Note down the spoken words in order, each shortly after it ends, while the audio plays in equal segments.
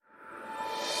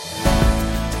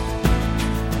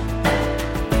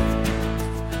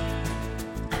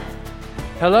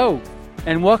Hello,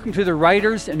 and welcome to the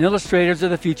Writers and Illustrators of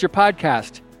the Future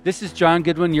podcast. This is John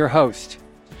Goodwin, your host.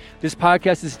 This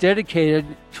podcast is dedicated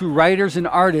to writers and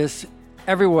artists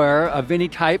everywhere of any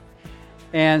type,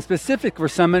 and specific for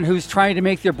someone who's trying to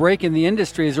make their break in the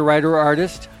industry as a writer or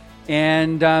artist.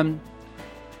 And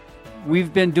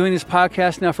we've been doing this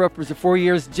podcast now for upwards of 4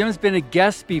 years. Jim's been a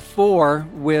guest before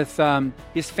with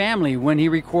his family when he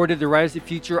recorded the Writers of the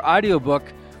Future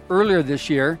audiobook earlier this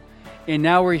year. And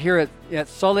now we're here at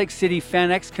Salt Lake City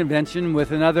FanX convention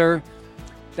with another,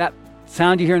 that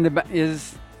sound you hear in the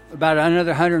is about another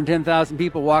 110,000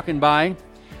 people walking by.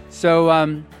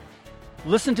 So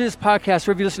listen to this podcast,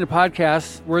 wherever you listen to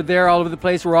podcasts. We're there all over the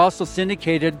place. We're also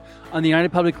syndicated on the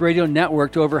United Public Radio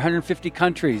Network to over 150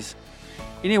 countries.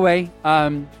 Anyway,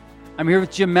 I'm here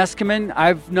with Jim Meskimen.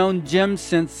 I've known Jim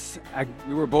since...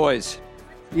 We were boys.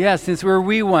 Yeah, since we were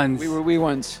wee ones. We were wee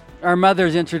ones. Our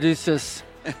mothers introduced us.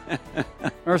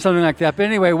 Or something like that. But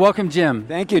anyway, welcome, Jim.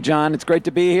 Thank you, John. It's great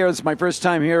to be here. It's my first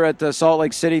time here at the Salt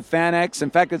Lake City FanX. In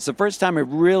fact, it's the first time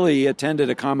I've really attended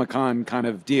a Comic-Con kind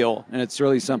of deal, and it's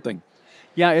really something.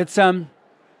 Yeah,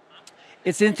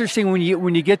 it's interesting when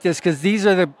you get this, because these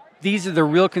are the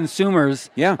real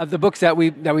consumers of the books that we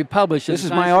publish. This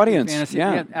is my audience.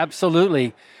 Yeah,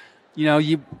 absolutely. You know,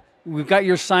 we've got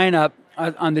your sign up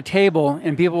on the table,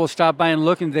 and people will stop by and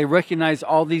look, and they recognize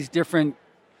all these different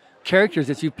characters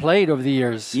that you played over the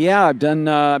years. Yeah, I've been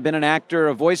an actor,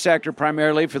 a voice actor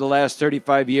primarily for the last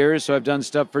 35 years. So I've done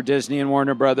stuff for Disney and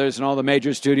Warner Brothers and all the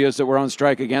major studios that we're on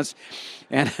strike against,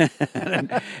 and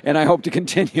and I hope to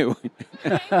continue.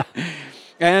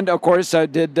 And of course, I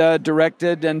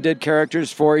directed and did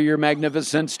characters for your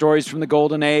magnificent Stories from the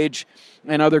Golden Age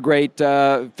and other great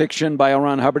fiction by L.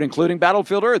 Ron Hubbard, including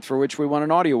Battlefield Earth, for which we won an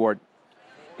Audie Award.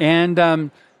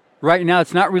 And right now,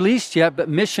 it's not released yet, but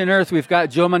Mission Earth, we've got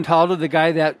Joe Montaldo, the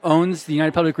guy that owns the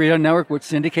United Public Radio Network, which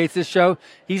syndicates this show.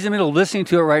 He's in the middle of listening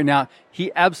to it right now. He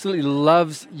absolutely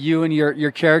loves you and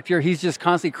your character. He's just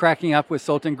constantly cracking up with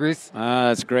Sultan Grease.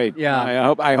 That's great.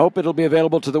 Yeah. I hope it'll be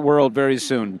available to the world very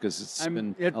soon, because it's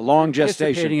been a long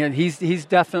gestation. It. He's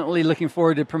definitely looking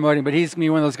forward to promoting, but he's going to be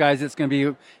one of those guys that's going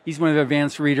to be, he's one of the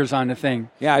advanced readers on the thing.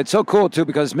 Yeah, it's so cool, too,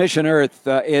 because Mission Earth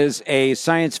is a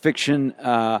science fiction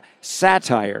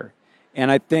satire. And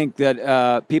I think that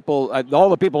all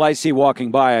the people I see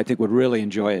walking by, I think would really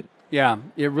enjoy it. Yeah,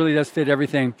 it really does fit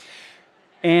everything.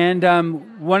 And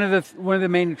one of the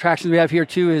main attractions we have here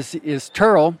too is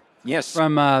Turl. Yes.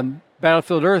 From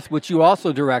Battlefield Earth, which you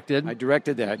also directed. I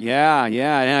directed that. Yeah,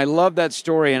 and I love that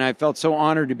story, and I felt so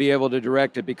honored to be able to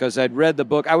direct it because I'd read the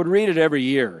book. I would read it every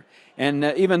year, and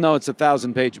even though it's a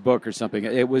 1,000-page book or something,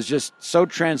 it was just so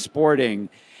transporting.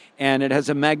 And it has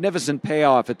a magnificent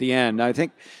payoff at the end. I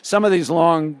think some of these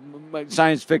long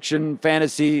science fiction,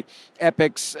 fantasy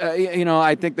epics,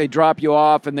 I think they drop you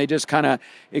off and they just kind of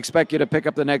expect you to pick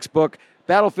up the next book.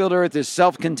 Battlefield Earth is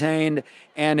self-contained,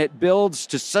 and it builds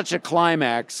to such a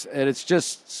climax, and it's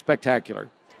just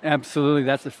spectacular. Absolutely,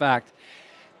 that's a fact.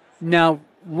 Now,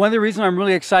 one of the reasons I'm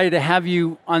really excited to have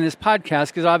you on this podcast,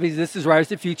 because obviously this is Writers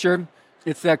of the Future.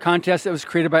 It's that contest that was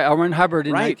created by L. Ron Hubbard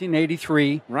in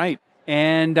 1983. Right.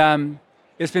 And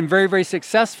it's been very, very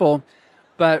successful.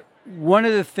 But one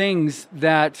of the things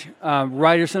that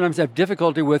writers sometimes have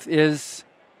difficulty with is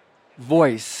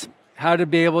voice, how to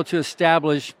be able to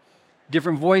establish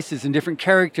different voices and different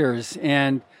characters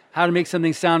and how to make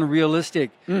something sound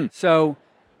realistic. So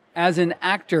as an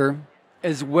actor,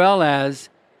 as well as,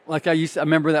 like I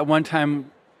remember that one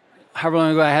time, however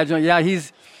long ago I had,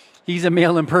 he's a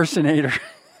male impersonator.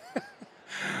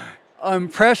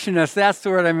 Impressionist, that's the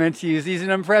word I meant to use. He's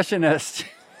an impressionist.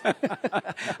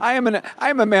 I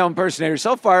am a male impersonator.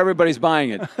 So far, everybody's buying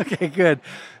it. Okay, good.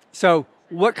 So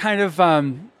what kind of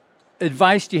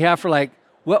advice do you have for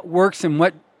what works and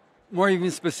what, more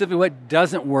even specifically, what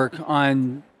doesn't work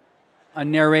on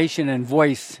narration and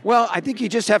voice? Well, I think you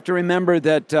just have to remember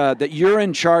that you're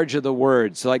in charge of the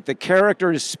words. Like the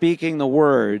character is speaking the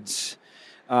words.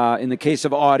 In the case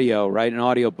of audio, right, an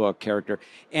audiobook character.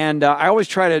 And I always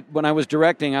try to, when I was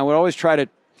directing, I would always try to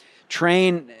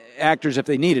train actors, if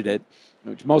they needed it,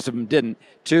 which most of them didn't,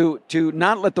 to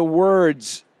not let the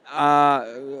words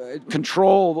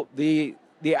control the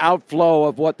outflow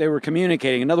of what they were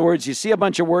communicating. In other words, you see a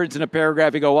bunch of words in a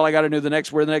paragraph, you go, well, I got to do the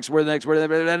next word, and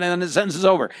then the sentence is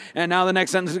over. And now the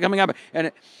next sentence is coming up.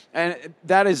 And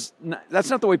that's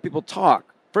not the way people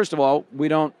talk. First of all, we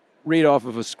don't read off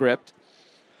of a script.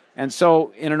 And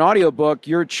so in an audiobook,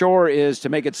 your chore is to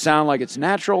make it sound like it's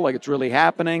natural, like it's really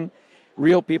happening,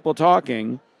 real people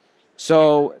talking.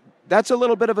 So that's a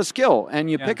little bit of a skill.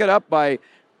 And you pick it up by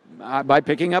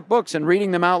picking up books and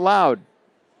reading them out loud.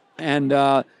 And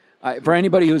For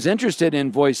anybody who's interested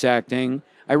in voice acting,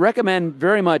 I recommend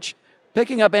very much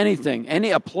picking up anything,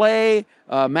 a play,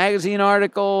 a magazine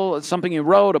article, something you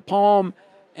wrote, a poem,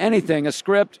 anything, a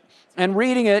script, and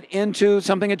reading it into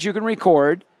something that you can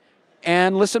record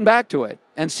and listen back to it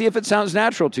and see if it sounds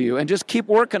natural to you, and just keep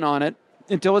working on it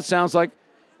until it sounds like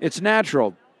it's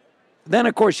natural. Then,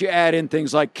 of course, you add in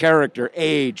things like character,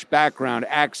 age, background,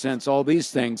 accents, all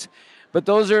these things. But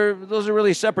those are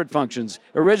really separate functions.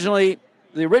 The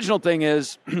original thing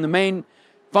is the main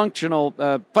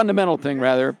fundamental thing,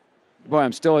 rather. Boy,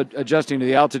 I'm still adjusting to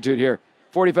the altitude here.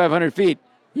 4,500 feet.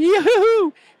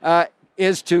 Yahoo!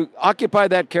 Is to occupy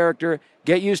that character,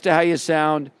 get used to how you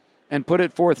sound, and put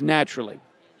it forth naturally.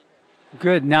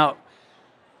 Good. Now,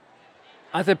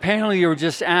 at the panel you were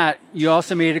just at, you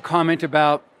also made a comment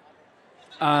about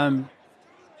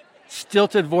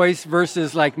stilted voice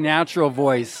versus like natural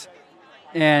voice.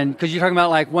 And because you're talking about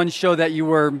like one show that you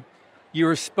were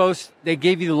they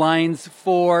gave you the lines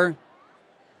for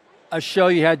a show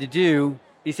you had to do.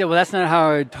 He said, well, that's not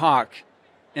how I would talk.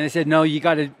 And I said, no,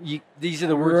 these are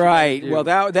the words. Right. Well,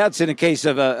 that's in a case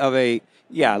of a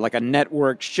like a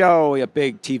network show, a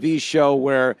big TV show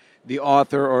where the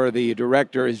author or the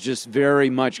director is just very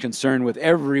much concerned with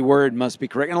every word must be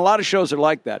correct. And a lot of shows are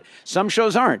like that. Some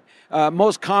shows aren't.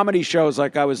 Most comedy shows,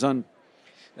 like I was on,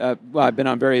 I've been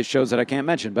on various shows that I can't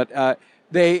mention, but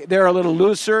they're a little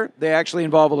looser. They actually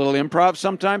involve a little improv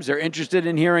sometimes. They're interested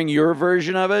in hearing your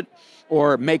version of it,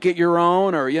 or make it your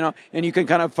own, or, and you can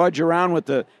kind of fudge around with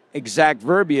the exact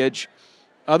verbiage.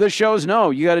 Other shows, no,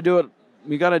 you got to do it.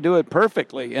 You got to do it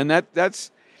perfectly. And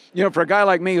that's, for a guy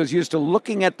like me who's used to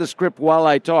looking at the script while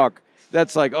I talk,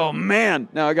 that's like, oh man,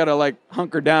 now I got to like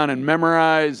hunker down and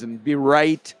memorize and be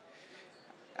right.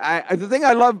 The thing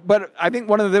I love, but I think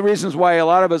one of the reasons why a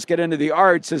lot of us get into the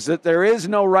arts is that there is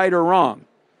no right or wrong.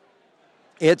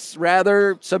 It's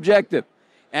rather subjective.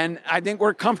 And I think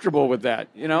we're comfortable with that,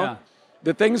 Yeah.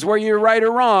 The things where you're right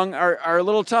or wrong are a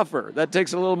little tougher. That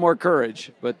takes a little more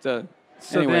courage. But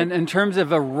so anyway. then in terms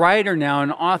of a writer now,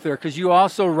 an author, because you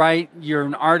also write, you're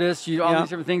an artist, you do all these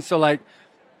different things. So like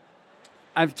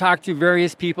I've talked to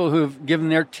various people who've given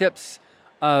their tips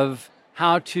of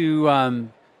how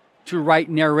to write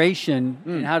narration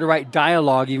and how to write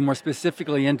dialogue, even more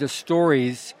specifically into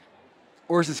stories.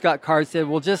 Orson Scott Card said,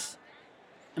 well,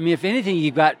 if anything,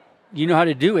 you know how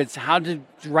to do. It's how to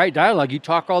write dialogue. You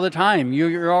talk all the time.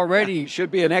 You're already... You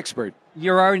should be an expert.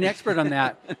 You're already an expert on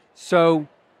that. So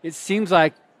it seems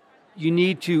like you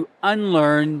need to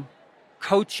unlearn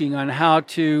coaching on how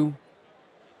to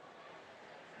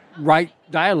write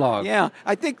dialogue. Yeah,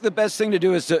 I think the best thing to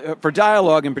do is, for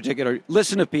dialogue in particular,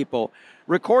 listen to people,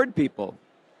 record people,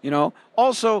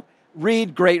 Also,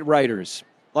 read great writers.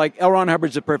 Like L. Ron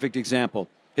Hubbard's a perfect example.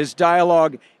 His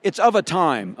dialogue, it's of a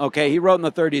time, okay? He wrote in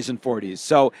the 30s and 40s.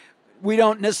 So we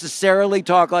don't necessarily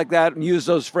talk like that and use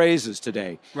those phrases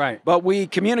today. Right. But we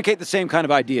communicate the same kind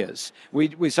of ideas.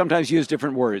 We sometimes use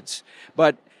different words.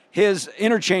 But his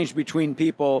interchange between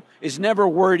people is never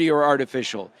wordy or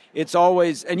artificial. It's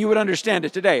always, and you would understand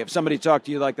it today. If somebody talked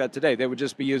to you like that today, they would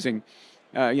just be using,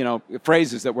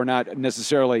 phrases that were not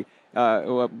necessarily,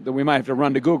 that we might have to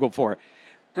run to Google for.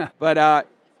 But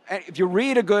if you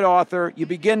read a good author, you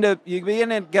begin to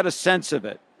get a sense of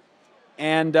it,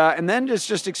 and then it's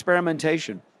just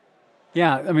experimentation.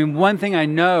 Yeah, one thing I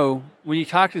know, when you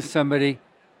talk to somebody,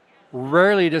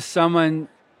 rarely does someone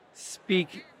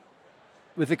speak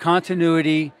with the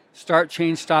continuity, start,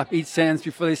 change, stop each sentence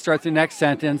before they start the next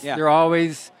sentence. Yeah. They're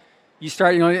always, you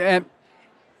start,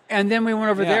 and then we went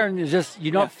over there and it's just,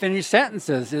 you don't finish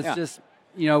sentences. It's just,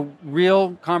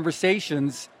 real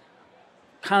conversations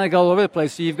kind of go all over the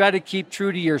place. So you've got to keep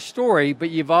true to your story, but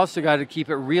you've also got to keep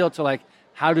it real to like,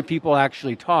 how do people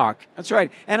actually talk? That's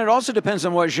right. And it also depends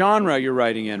on what genre you're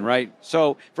writing in, right?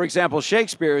 So, for example,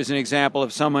 Shakespeare is an example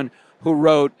of someone who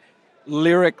wrote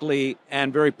lyrically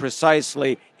and very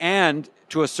precisely and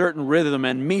to a certain rhythm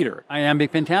and meter.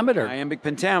 Iambic pentameter. Iambic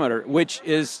pentameter, which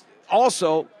is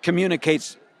also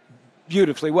communicates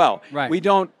beautifully well. Right. We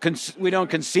don't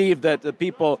conceive that the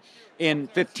people in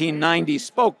 1590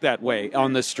 spoke that way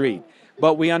on the street,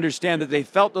 but we understand that they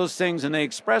felt those things and they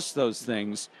expressed those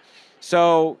things.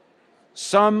 So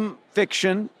some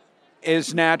fiction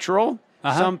is natural,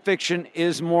 some fiction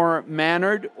is more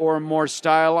mannered or more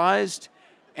stylized,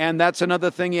 and that's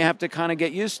another thing you have to kind of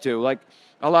get used to. Like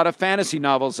a lot of fantasy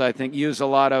novels, I think, use a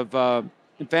lot of,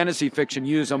 fantasy fiction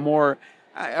use a more,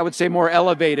 I would say, more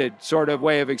elevated sort of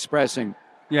way of expressing.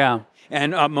 Yeah.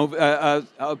 And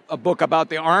a book about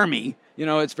the army,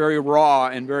 it's very raw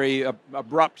and very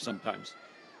abrupt sometimes.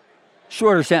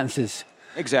 Shorter sentences.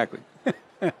 Exactly.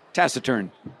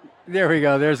 Taciturn. There we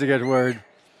go. There's a good word.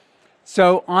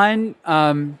 So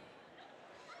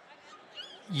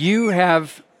you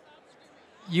have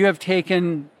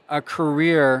taken a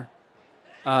career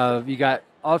of, you got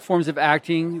all forms of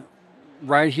acting.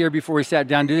 Right here before we sat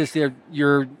down to do this,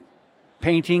 you're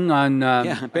painting on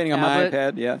painting on my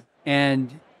iPad, yeah.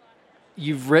 And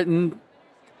you've written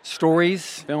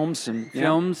stories, films,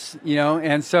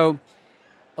 and so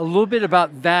a little bit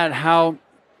about that, how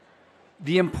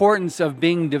the importance of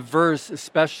being diverse,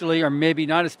 especially, or maybe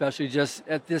not especially, just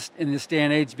in this day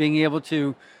and age, being able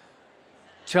to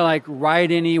like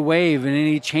ride any wave and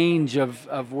any change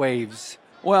of waves.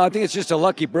 Well, I think it's just a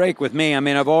lucky break with me. I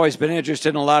mean, I've always been interested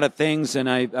in a lot of things, and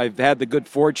I've had the good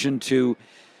fortune to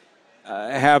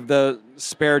have the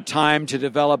spare time to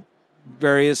develop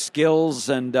various skills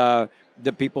and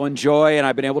that people enjoy, and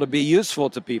I've been able to be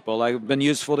useful to people. I've been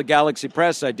useful to Galaxy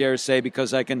Press, I dare say,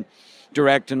 because I can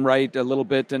direct and write a little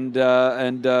bit and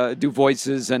do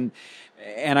voices, and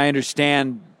I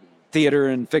understand theater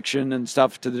and fiction and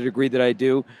stuff to the degree that I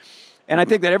do. And I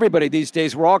think that everybody these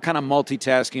days, we're all kind of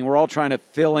multitasking. We're all trying to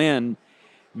fill in.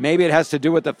 Maybe it has to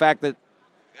do with the fact that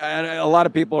a lot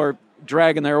of people are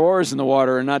dragging their oars in the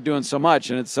water and not doing so much.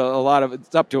 And it's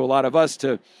up to a lot of us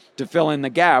to fill in the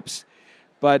gaps.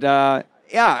 But my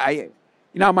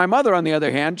mother, on the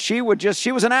other hand, she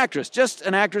was an actress, just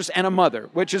an actress and a mother,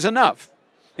 which is enough.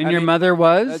 And your mother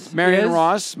was? Marion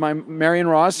Ross, Marion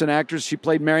Ross, an actress. She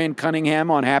played Marion Cunningham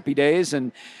on Happy Days,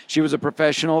 and she was a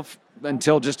professional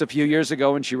until just a few years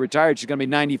ago when she retired. She's going to be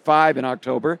 95 in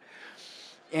October.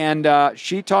 And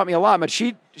she taught me a lot, but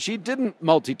she didn't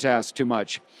multitask too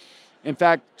much. In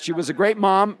fact, she was a great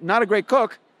mom, not a great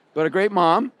cook, but a great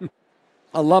mom,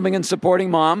 a loving and supporting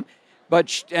mom.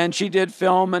 And she did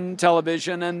film and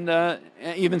television and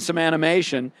even some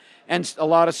animation and a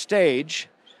lot of stage.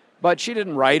 But she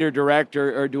didn't write or direct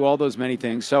or do all those many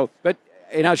things. So, but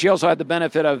she also had the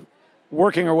benefit of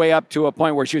working her way up to a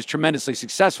point where she was tremendously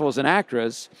successful as an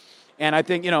actress. And I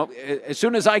think, as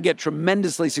soon as I get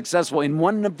tremendously successful in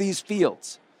one of these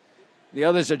fields, the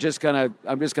others are I'm just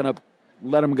going to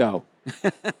let them go.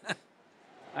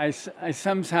 I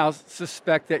somehow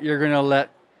suspect that you're going to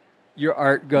let your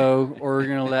art go, or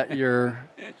you're going to let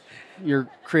your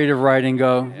creative writing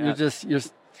go. Yeah.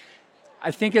 I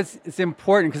think it's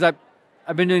important, because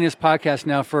I've been doing this podcast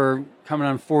now for coming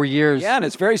on 4 years. Yeah, and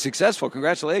it's very successful.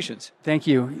 Congratulations. Thank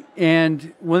you.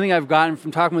 And one thing I've gotten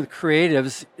from talking with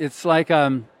creatives, it's like,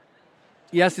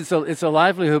 yes, it's a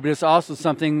livelihood, but it's also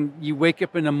something you wake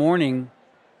up in the morning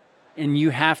and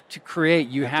you have to create.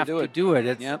 You have to do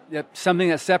it. It's something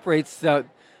that separates the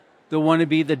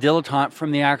wannabe, the dilettante,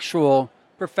 from the actual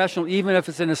professional. Even if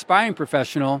it's an aspiring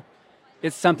professional,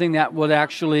 it's something that would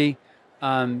actually...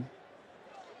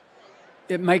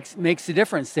 it makes a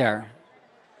difference there.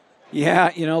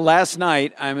 Yeah, last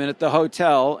night I'm at the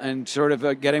hotel and sort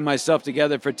of getting myself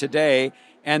together for today,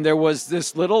 and there was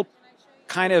this little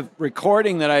kind of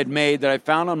recording that I'd made that I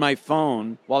found on my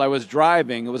phone while I was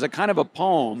driving. It was a kind of a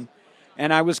poem,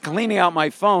 and I was cleaning out my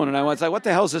phone, and I was like, what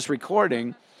the hell is this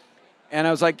recording? And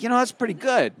I was like, that's pretty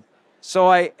good. So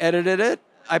I edited it,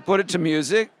 I put it to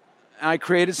music, I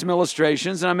created some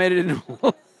illustrations, and I made it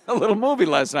into a little movie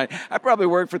last night. I probably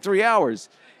worked for 3 hours.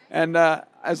 And I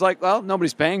was like, well,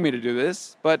 nobody's paying me to do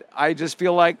this, but I just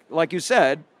feel like you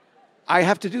said, I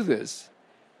have to do this.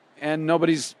 And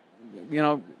nobody's,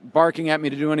 barking at me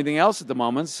to do anything else at the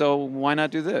moment, so why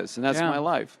not do this? And that's my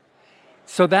life.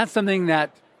 So that's something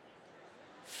that,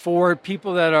 for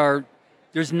people that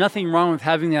there's nothing wrong with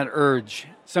having that urge.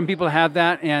 Some people have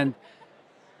that, and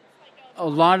a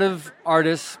lot of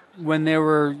artists, when they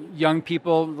were young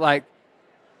people, like,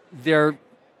 their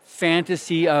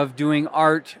fantasy of doing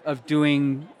art, of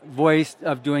doing voice,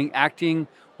 of doing acting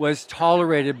was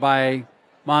tolerated by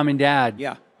mom and dad.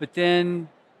 Yeah. But then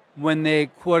when they,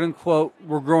 quote unquote,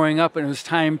 were growing up and it was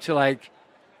time to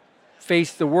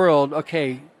face the world,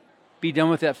 okay, be done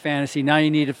with that fantasy. Now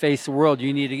you need to face the world.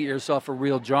 You need to get yourself a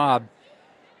real job.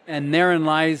 And therein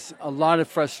lies a lot of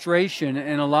frustration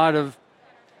and a lot of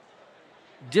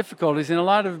difficulties and a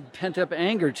lot of pent-up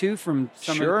anger, too, from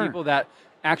some of the people that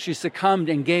actually succumbed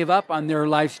and gave up on their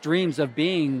life's dreams of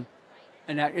being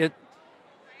an actor.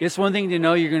 It's one thing to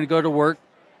know you're going to go to work,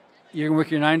 you're going to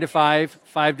work your 9 to 5,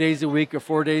 5 days a week or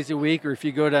 4 days a week, or if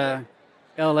you go to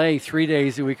LA 3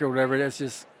 days a week or whatever, that's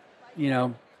just,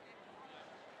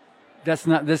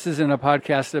 this isn't a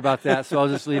podcast about that, so I'll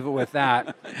just leave it with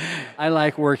that. I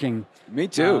like working. Me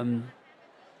too.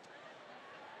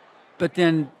 But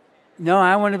then, no,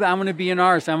 I want to be an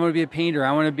artist. I want to be a painter.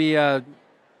 I want to be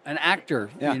an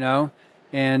actor,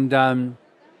 and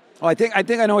Oh, I think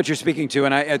I know what you're speaking to,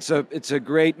 and it's a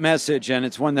great message, and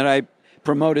it's one that I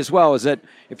promote as well. Is that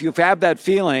if you have that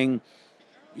feeling,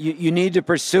 you need to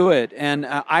pursue it. And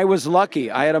I was lucky.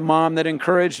 I had a mom that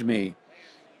encouraged me.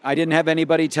 I didn't have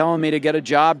anybody telling me to get a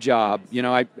job. You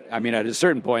know, I mean, at a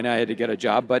certain point, I had to get a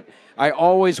job, but I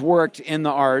always worked in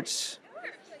the arts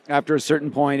after a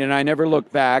certain point, and I never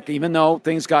looked back, even though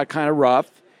things got kind of rough.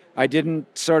 I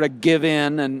didn't sort of give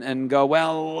in and go,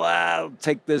 well, I'll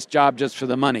take this job just for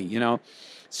the money, you know.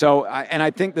 So, I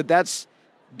think that's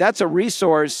a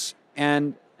resource,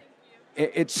 and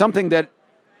it's something that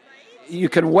you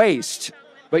can waste,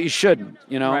 but you shouldn't,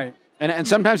 you know. Right. And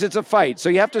sometimes it's a fight. So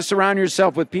you have to surround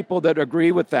yourself with people that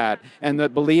agree with that and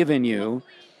that believe in you,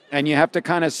 and you have to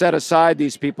kind of set aside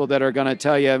these people that are going to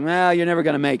tell you, well, you're never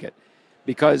going to make it,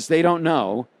 because they don't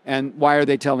know, and why are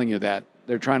they telling you that?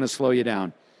 They're trying to slow you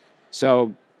down.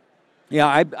 So, yeah,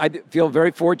 I feel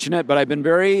very fortunate, but I've been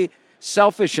very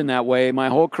selfish in that way my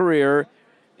whole career,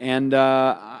 and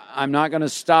I'm not going to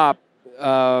stop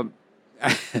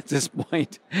at this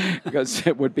point, because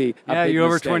it would be a big you're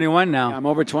over mistake. 21 now. Yeah, I'm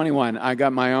over 21. I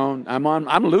got my own.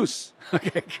 I'm loose.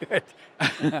 Okay, good.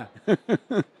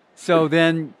 So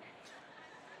then,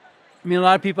 I mean, a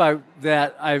lot of people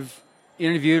that I've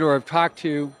interviewed or have talked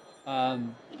to.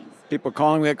 People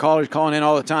calling me at college, calling in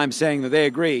all the time, saying that they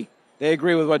agree. They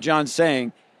agree with what John's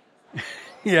saying.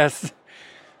 Yes.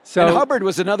 So and Hubbard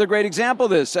was another great example of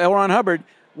this. L. Ron Hubbard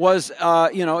was,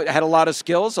 had a lot of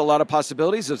skills, a lot of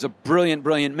possibilities. He was a brilliant,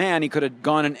 brilliant man. He could have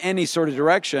gone in any sort of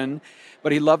direction,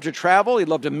 but he loved to travel. He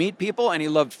loved to meet people, and he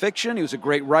loved fiction. He was a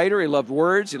great writer. He loved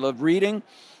words. He loved reading.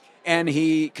 And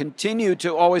he continued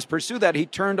to always pursue that. He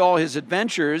turned all his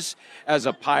adventures as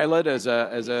a pilot, as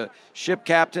a ship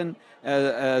captain,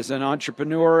 as an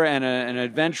entrepreneur and an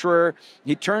adventurer.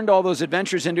 He turned all those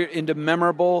adventures into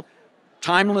memorable,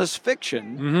 timeless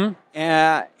fiction.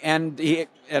 And he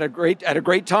at a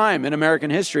great time in American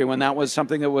history when that was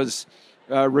something that was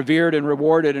revered and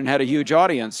rewarded and had a huge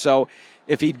audience. So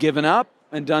if he'd given up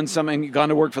and done something, gone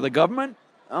to work for the government,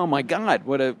 oh my God,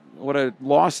 what a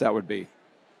loss that would be.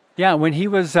 Yeah, when he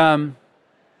was,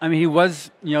 he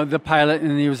was, the pilot,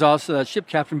 and he was also a ship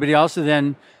captain, but he also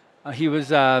then, he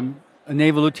was a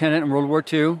naval lieutenant in World War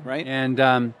II. Right.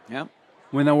 And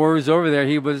when the war was over there,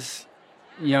 he was,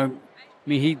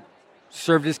 he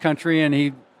served his country, and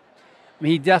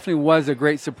he definitely was a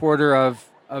great supporter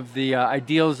of the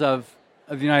ideals of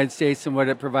the United States and what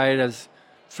it provided as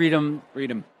freedom.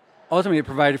 Ultimately, it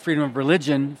provided freedom of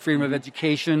religion, freedom of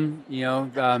education,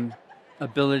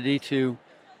 ability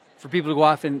for people to go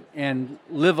off and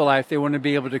live a life they want to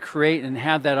be able to create and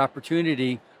have that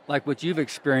opportunity, like what you've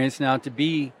experienced now, to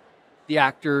be the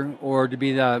actor or to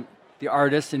be the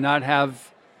artist and not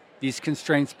have these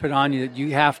constraints put on you that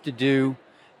you have to do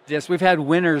this. We've had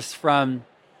winners from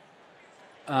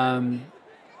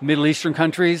Middle Eastern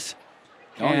countries.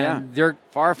 They're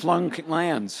far-flung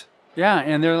lands. Yeah,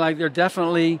 and they're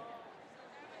definitely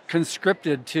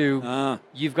conscripted to,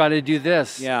 you've got to do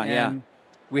this. And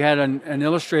we had an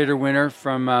illustrator winner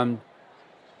from,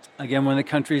 again, one of the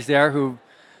countries there who,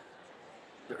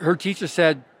 her teacher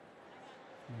said,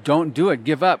 don't do it,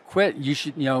 give up, quit. You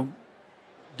should,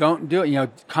 don't do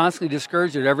it. Constantly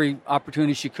discouraged her at every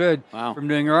opportunity she could from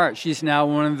doing her art. She's now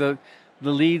one of the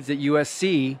leads at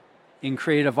USC in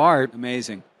creative art.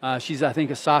 Amazing. She's, I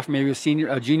think, a sophomore, maybe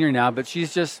a junior now, but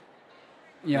she's just,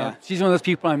 she's one of those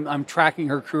people I'm tracking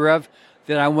her career of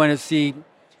that I want to see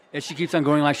if she keeps on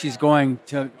going like she's going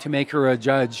to make her a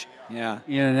judge in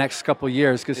the next couple of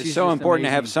years. Because it's so important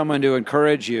to have someone to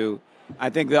encourage you. I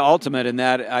think the ultimate in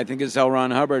that, is L.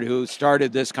 Ron Hubbard, who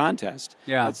started this contest.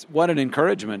 Yeah. What an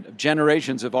encouragement of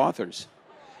generations of authors.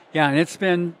 Yeah, and it's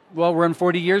been, we're on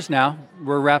 40 years now.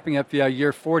 We're wrapping up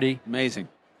year 40. Amazing.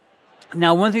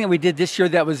 Now, one thing that we did this year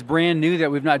that was brand new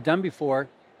that we've not done before,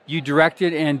 you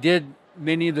directed and did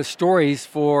many of the stories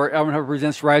for L. Ron Hubbard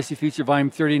Presents Rise to the Future Volume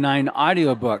 39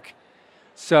 audiobook.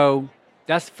 So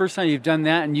that's the first time you've done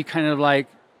that, and you kind of like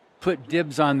put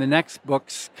dibs on the next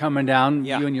books coming down,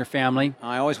 you and your family.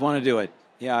 I always want to do it.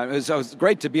 Yeah, it was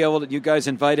great to be able to, you guys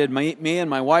invited me and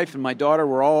my wife and my daughter.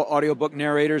 We're all audiobook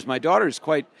narrators. My daughter's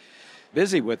quite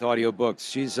busy with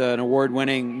audiobooks. She's an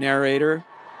award-winning narrator.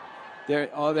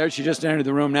 There she just entered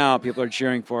the room now. People are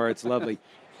cheering for her. It's lovely.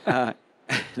 No,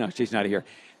 she's not here.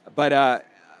 But,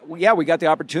 we got the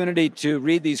opportunity to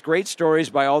read these great stories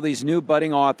by all these new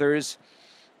budding authors.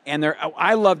 And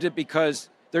I loved it because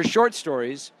they're short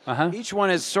stories. Each one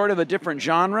is sort of a different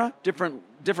genre, different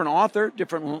author,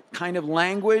 different kind of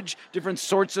language, different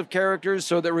sorts of characters.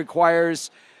 So that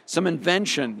requires some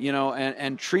invention,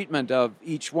 and treatment of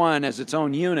each one as its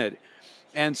own unit.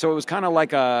 And so it was kind of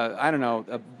like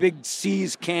a big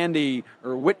C's Candy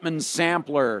or Whitman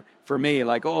sampler for me.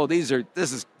 Like, oh,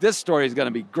 this story is going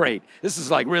to be great. This is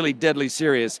like really deadly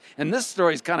serious. And this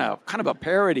story is kind of a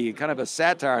parody, kind of a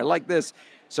satire. I like this.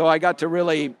 So I got to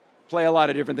really play a lot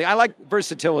of different things. I like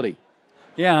versatility.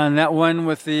 Yeah, and that one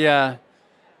with the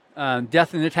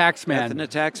Death and the Taxman. Death and the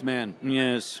Taxman,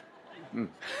 yes.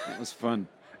 That was fun.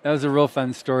 That was a real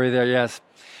fun story there, yes.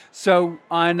 So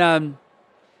on...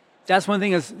 that's one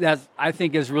thing that I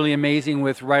think is really amazing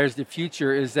with Writers of the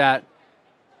Future is that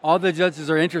all the judges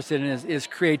are interested in is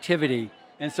creativity.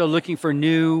 And so looking for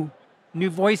new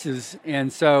voices.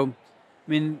 And so, I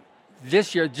mean,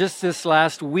 this year, just this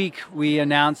last week, we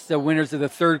announced the winners of the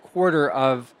third quarter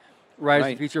of Writers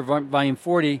of the Future Volume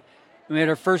 40. We had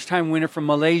our first time winner from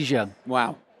Malaysia.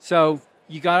 Wow. So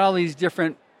you got all these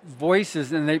different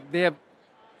voices, and they have...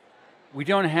 We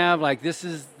don't have like, this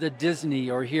is the Disney,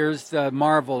 or here's the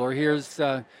Marvel, or here's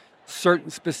a certain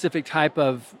specific type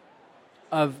of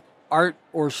art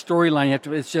or storyline.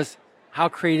 It's just how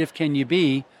creative can you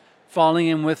be, falling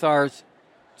in with our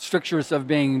strictures of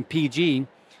being PG.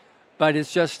 But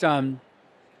it's just,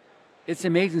 it's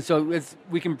amazing. So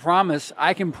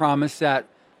I can promise that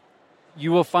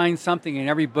you will find something in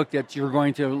every book that you're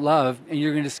going to love, and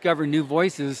you're going to discover new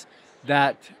voices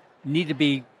that need to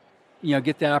be,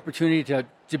 get that opportunity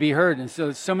to be heard. And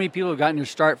so many people have gotten their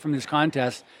start from this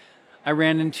contest. I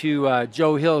ran into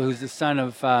Joe Hill, who's the son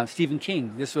of Stephen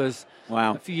King. This was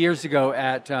a few years ago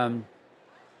at an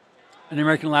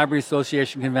American Library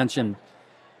Association convention.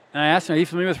 And I asked him, are you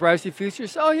familiar with Writers of the Future? He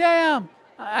said, oh, yeah.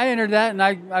 I entered that, and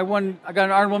I won. I got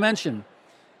an honorable mention.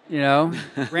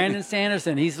 Brandon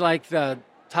Sanderson, he's like the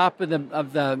top of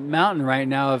the mountain right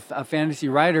now of fantasy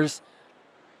writers.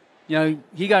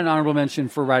 He got an honorable mention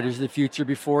for Writers of the Future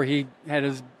before he had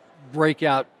his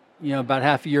breakout, about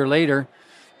half a year later.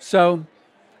 So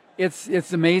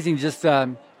it's amazing just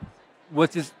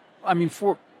what this, I mean,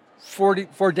 4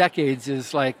 decades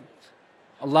is like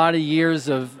a lot of years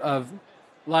of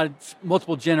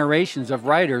multiple generations of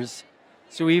writers.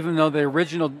 So even though the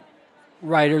original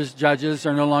writers, judges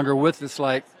are no longer with us,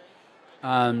 like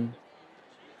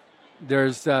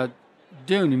there's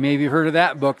Dune. You maybe heard of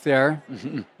that book there.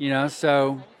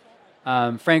 So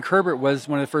Frank Herbert was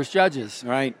one of the first judges.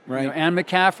 Right. Anne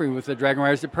McCaffrey with the Dragon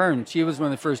Riders of Pern, she was one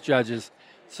of the first judges.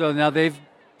 So now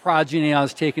progeny now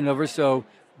has taken over. So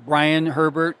Brian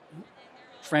Herbert,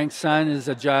 Frank's son, is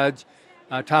a judge.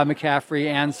 Todd McCaffrey,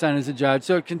 Anne's son, is a judge.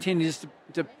 So it continues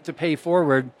to pay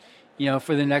forward,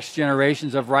 for the next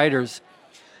generations of writers.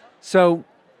 So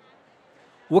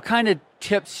what kind of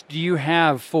tips do you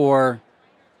have for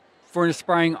an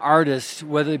aspiring artist,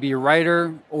 whether it be a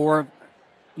writer or,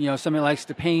 somebody who likes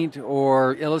to paint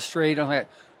or illustrate?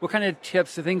 What kind of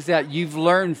tips, the things that you've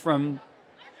learned from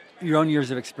your own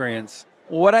years of experience?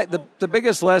 The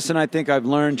biggest lesson I think I've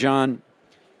learned, John,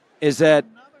 is that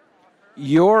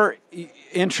your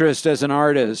interest as an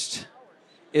artist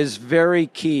is very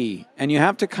key, and you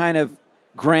have to kind of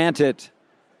grant it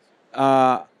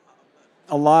a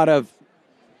lot of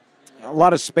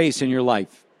space in your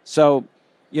life. So,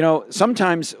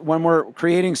 sometimes when we're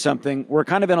creating something, we're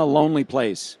kind of in a lonely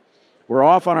place. We're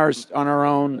off on our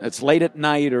own. It's late at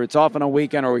night, or it's off on a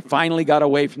weekend, or we finally got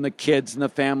away from the kids and the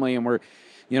family, and we're,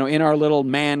 in our little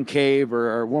man cave or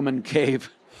our woman cave.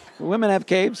 Women have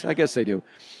caves? I guess they do.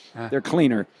 They're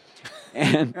cleaner.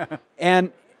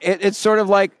 And it's sort of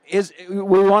like,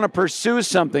 we want to pursue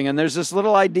something, and there's this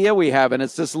little idea we have, and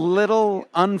it's this little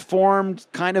unformed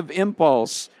kind of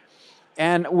impulse.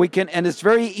 And it's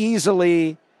very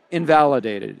easily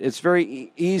invalidated. It's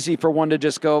very easy for one to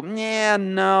just go, yeah,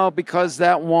 no, because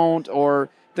that won't, or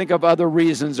think of other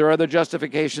reasons or other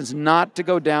justifications not to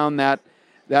go down that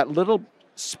little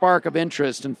spark of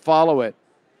interest and follow it.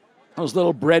 Those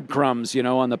little breadcrumbs,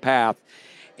 on the path.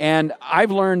 And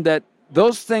I've learned that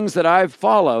those things that I've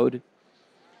followed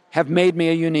have made me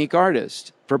a unique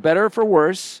artist. For better or for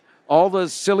worse, all the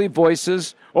silly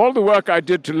voices, all the work I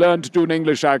did to learn to do an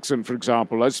English accent, for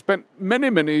example, I spent many,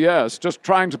 many years just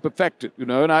trying to perfect it,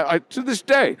 and I to this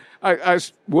day, I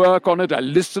work on it, I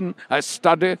listen, I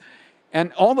study,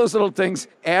 and all those little things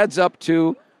adds up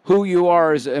to who you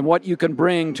are and what you can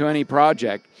bring to any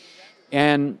project.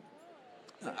 And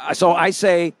so I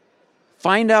say,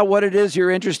 find out what it is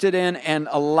you're interested in and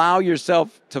allow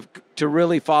yourself to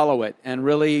really follow it and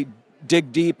really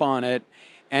dig deep on it,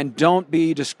 and don't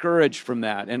be discouraged from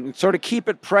that, and sort of keep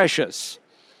it precious,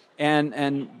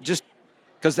 and just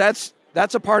because that's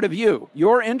a part of you.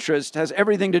 Your interest has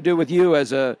everything to do with you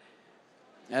as a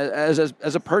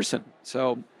person.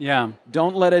 So yeah,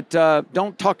 don't let it.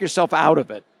 Don't talk yourself out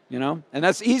of it. And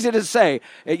that's easy to say.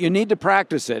 You need to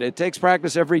practice it. It takes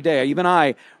practice every day. Even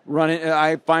I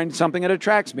find something that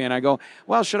attracts me, and I go,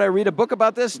 well, should I read a book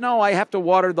about this? No, I have to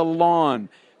water the lawn.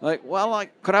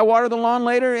 Could I water the lawn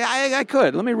later? Yeah, I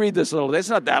could. Let me read this a little bit. It's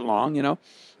not that long,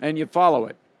 and you follow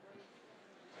it.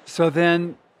 So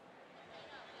then,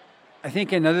 I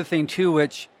think another thing too,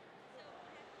 which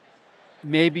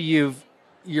maybe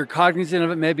you're cognizant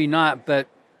of it, maybe not, but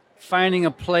finding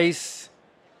a place,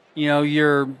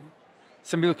 some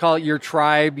people call it your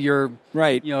tribe, your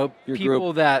your people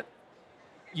group that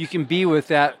you can be with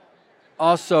that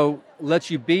also lets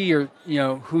you be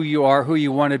who you are, who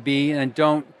you want to be, and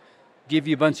don't give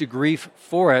you a bunch of grief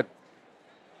for it.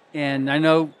 And I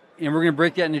know, and we're going to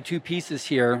break that into two pieces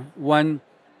here. One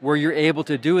where you're able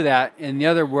to do that, and the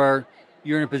other where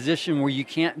you're in a position where you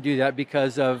can't do that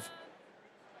because of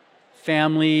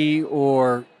family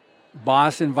or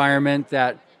boss environment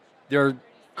that they're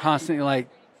constantly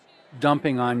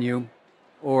dumping on you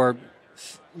or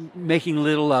making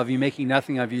little of you, making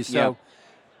nothing of you. So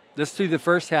let's do the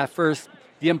first half first.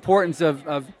 The importance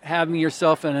of having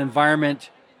yourself in an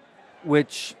environment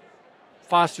which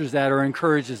fosters that or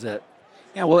encourages it.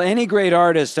 Yeah, well, any great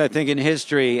artist, I think, in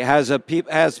history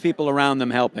has people around them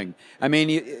helping. I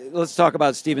mean, let's talk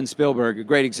about Steven Spielberg, a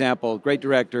great example, great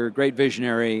director, great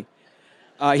visionary.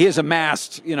 He has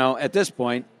amassed, at this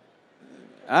point,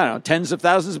 I don't know, tens of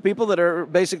thousands of people that are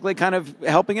basically kind of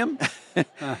helping him.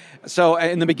 So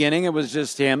in the beginning, it was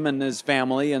just him and his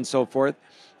family and so forth.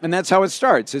 And that's how it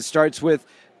starts. It starts with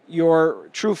your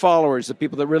true followers, the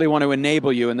people that really want to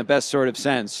enable you in the best sort of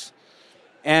sense.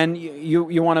 And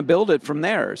you want to build it from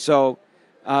there. So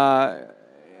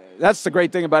that's the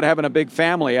great thing about having a big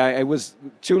family. I was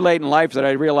too late in life that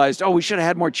I realized, we should have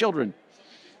had more children.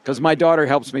 Because my daughter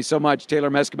helps me so much. Taylor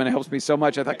Meskimen helps me so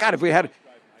much. I thought, God, if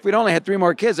we'd only had 3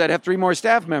 more kids, I'd have 3 more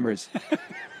staff members.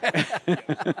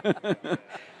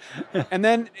 And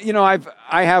then,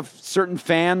 I have certain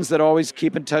fans that always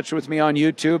keep in touch with me on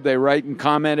YouTube. They write and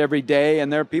comment every day.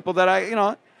 And there are people that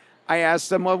I ask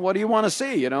them, well, what do you want to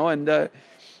see? And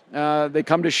they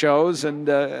come to shows.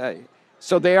 And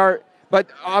so they are, but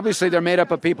obviously they're made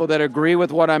up of people that agree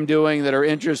with what I'm doing, that are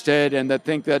interested, and that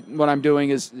think that what I'm doing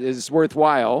is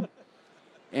worthwhile.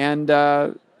 And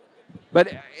but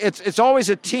it's always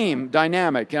a team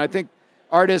dynamic. And I think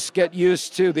artists get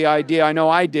used to the idea, I know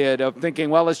I did, of thinking,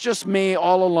 well, it's just me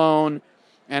all alone,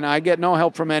 and I get no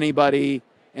help from anybody,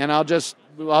 and I'll just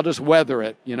weather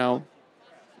it,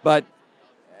 But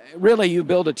really, you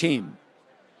build a team.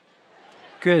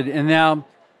 Good. And now,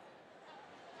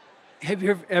 have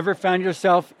you ever found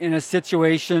yourself in a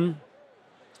situation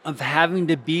of having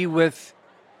to be with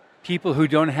people who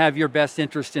don't have your best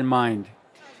interest in mind?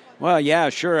 Well, yeah,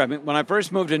 sure. I mean, when I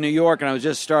first moved to New York and I was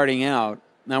just starting out,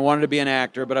 and I wanted to be an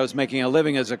actor, but I was making a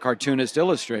living as a cartoonist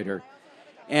illustrator.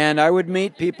 And I would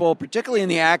meet people, particularly in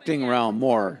the acting realm,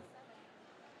 more.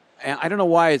 And I don't know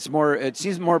why it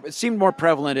seemed more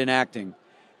prevalent in acting.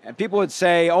 And people would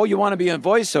say, oh, you want to be a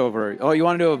voiceover? Oh, you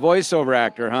want to do a voiceover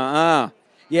actor, huh?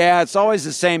 Yeah, it's always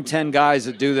the same 10 guys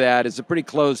that do that. It's a pretty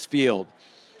closed field.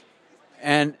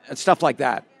 And stuff like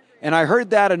that. And I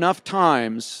heard that enough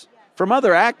times from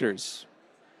other actors.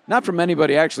 Not from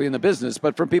anybody actually in the business,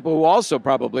 but from people who also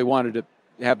probably wanted to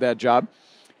have that job.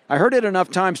 I heard it enough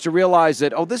times to realize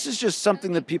that, this is just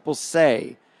something that people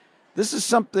say. This is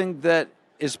something that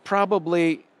is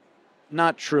probably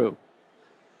not true.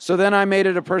 So then I made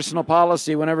it a personal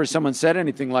policy whenever someone said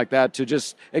anything like that to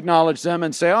just acknowledge them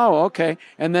and say, oh, okay.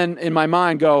 And then in my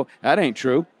mind go, that ain't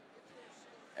true.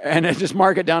 And I just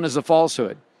mark it down as a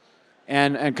falsehood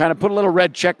and kind of put a little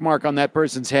red check mark on that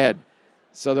person's head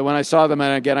so that when I saw them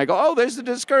again, I go, oh, there's the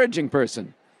discouraging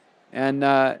person. And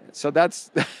so that's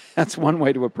one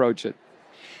way to approach it.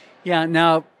 Yeah,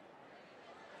 now,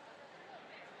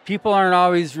 people aren't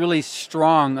always really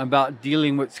strong about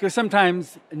dealing with, because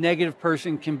sometimes a negative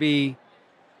person can be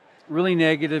really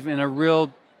negative and a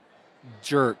real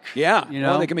jerk. Yeah,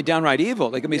 well, they can be downright evil.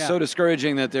 They can be so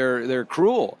discouraging that they're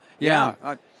cruel. Yeah.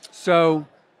 So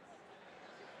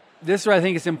this is where I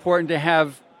think it's important to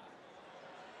have,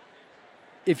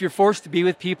 if you're forced to be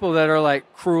with people that are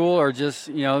cruel or just,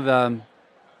 they're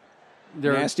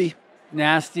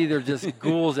nasty, they're just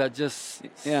ghouls that just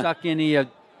suck any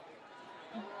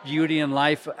beauty and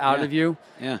life out of you,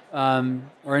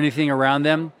 or anything around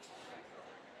them.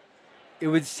 It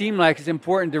would seem like it's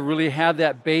important to really have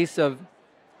that base of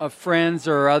friends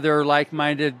or other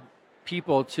like-minded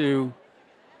people to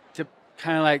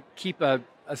kind of keep a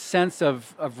sense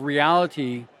of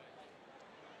reality,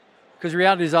 because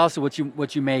reality is also what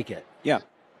you make it. Yeah.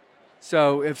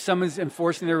 So if someone's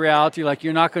enforcing their reality,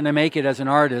 you're not going to make it as an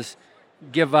artist,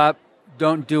 give up,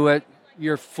 don't do it,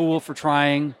 you're a fool for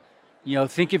trying.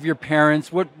 Think of your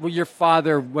parents. What will your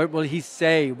father, what will he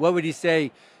say? What would he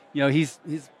say? He's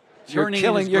You're turning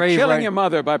killing, in his grave, you're killing right? your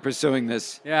mother by pursuing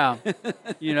this. Yeah.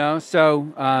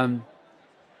 So,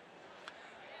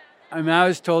 I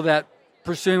was told that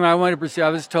pursuing what I wanted to pursue, I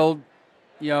was told,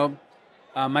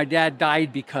 my dad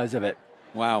died because of it.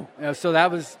 Wow. So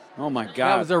that was, Oh my God.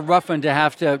 that was a rough one to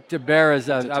have to bear as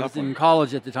That's a I tough was in one.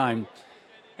 college at the time.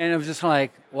 And it was just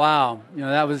like, wow,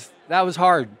 that was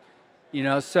hard,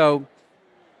 so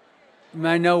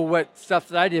I know what stuff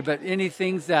that I did, but any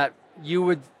things that you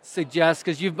would suggest,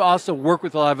 because you've also worked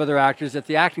with a lot of other actors at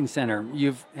the acting center.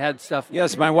 You've had stuff.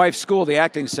 Yes, my wife's school, the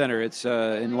acting center. It's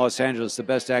in Los Angeles, the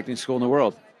best acting school in the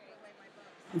world.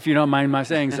 If you don't mind my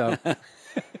saying so.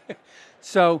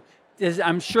 So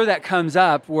I'm sure that comes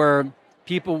up where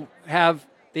people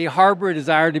they harbor a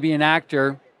desire to be an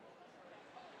actor,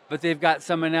 but they've got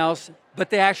someone else, but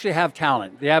they actually have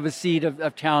talent. They have a seed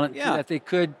of talent that they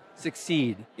could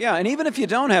succeed. Yeah, and even if you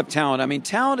don't have talent,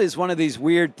 talent is one of these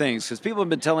weird things, because people have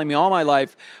been telling me all my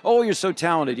life, oh, you're so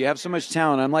talented, you have so much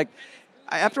talent. I'm like,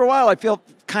 after a while, I feel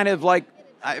kind of like,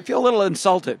 I feel a little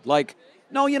insulted. Like,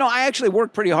 no, I actually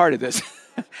work pretty hard at this.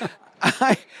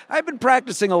 I've been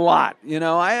practicing a lot.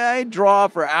 I draw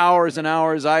for hours and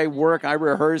hours. I work, I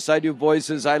rehearse, I do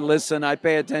voices, I listen, I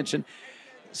pay attention.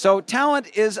 So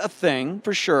talent is a thing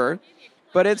for sure,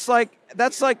 but that's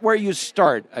like where you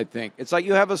start, I think. It's like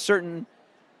you've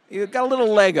got a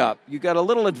little leg up, you got a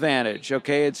little advantage,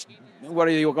 okay? It's, what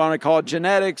are you going to call it,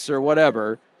 genetics or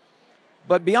whatever.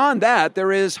 But beyond that,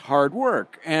 there is hard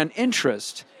work and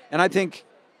interest. And I think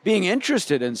being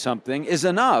interested in something is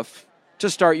enough to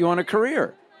start you on a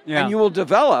career. Yeah. And you will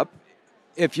develop,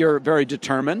 if you're very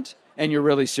determined and you're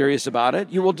really serious about it,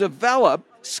 you will develop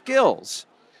skills.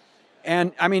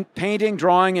 And painting,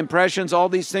 drawing, impressions, all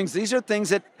these things, these are things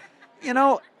that,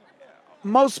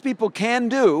 most people can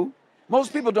do.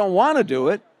 Most people don't want to do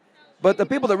it, but the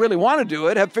people that really want to do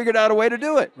it have figured out a way to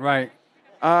do it. Right.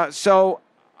 So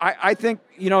I think,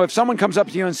 if someone comes up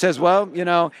to you and says, well,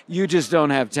 you just don't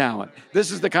have talent.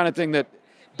 This is the kind of thing that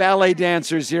ballet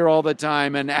dancers hear all the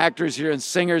time and actors hear and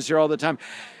singers hear all the time.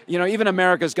 Even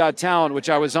America's Got Talent, which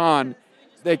I was on,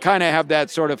 they kind of have that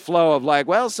sort of flow of like,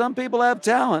 well, some people have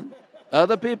talent.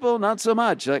 Other people, not so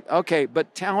much. Like, okay,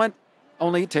 but talent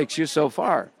only takes you so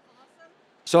far.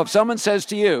 So if someone says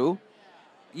to you,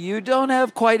 you don't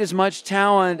have quite as much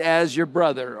talent as your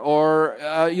brother, or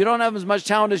you don't have as much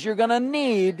talent as you're going to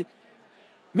need,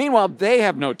 meanwhile, they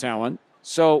have no talent.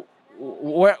 So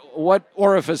what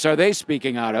orifice are they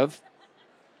speaking out of?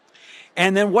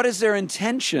 And then what is their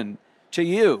intention to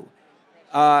you?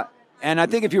 And I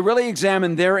think if you really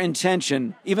examine their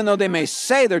intention, even though they may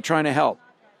say they're trying to help,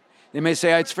 they may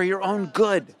say, it's for your own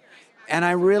good. And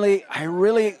I really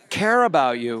care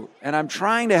about you. And I'm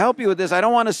trying to help you with this. I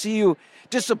don't want to see you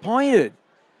disappointed.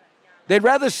 They'd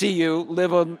rather see you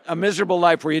live a miserable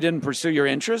life where you didn't pursue your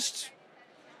interests.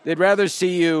 They'd rather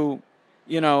see you,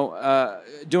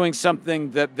 doing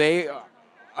something that they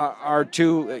are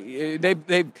too,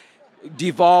 they've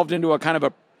devolved into a kind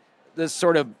of this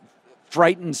sort of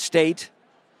frightened state.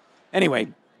 Anyway,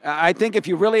 I think if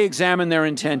you really examine their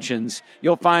intentions,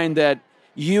 you'll find that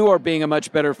you are being a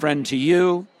much better friend to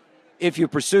you if you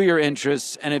pursue your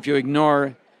interests and if you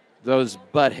ignore those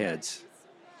butt heads.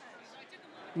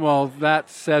 Well, that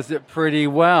says it pretty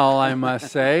well, I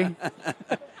must say.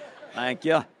 Thank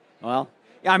you. Well,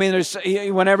 there's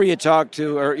whenever you talk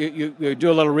to or you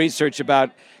do a little research about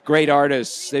great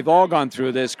artists, they've all gone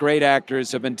through this. Great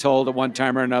actors have been told at one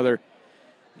time or another,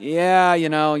 yeah, you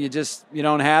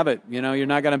don't have it. You're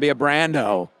not going to be a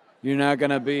Brando. You're not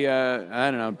going to be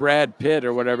Brad Pitt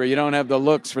or whatever. You don't have the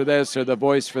looks for this or the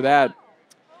voice for that.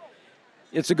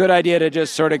 It's a good idea to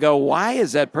just sort of go, why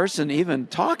is that person even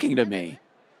talking to me?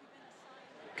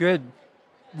 Good.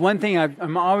 One thing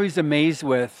I'm always amazed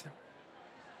with,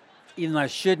 even though I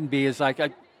shouldn't be, is like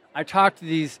I talk to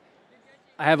these,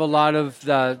 I have a lot of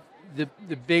the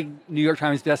big New York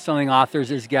Times bestselling authors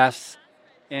as guests,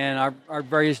 and our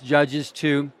various judges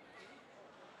too.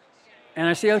 And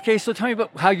I say, okay, so tell me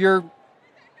about how your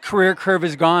career curve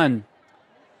has gone.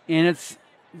 And it's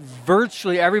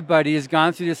virtually everybody has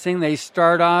gone through this thing. They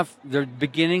start off, their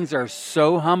beginnings are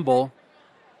so humble.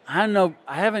 I don't know,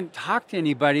 I haven't talked to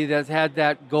anybody that's had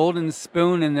that golden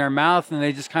spoon in their mouth and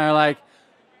they just kind of like,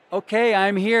 okay,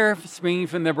 I'm here, swinging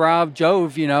from the brow of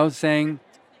Jove, saying,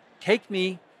 take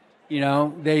me.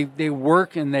 They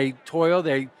work and they toil.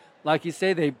 They, like you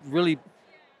say, they really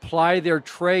ply their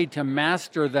trade to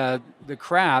master the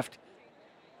craft.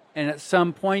 And at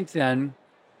some point then,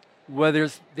 whether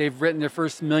they've written their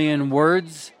first million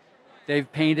words, They've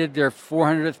painted their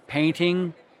 400th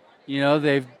painting.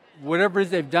 They've whatever it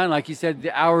is they've done. Like you said,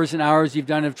 the hours and hours you've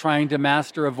done of trying to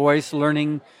master a voice,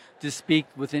 learning to speak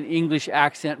with an English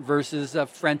accent versus a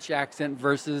French accent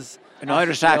versus an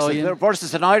Irish accent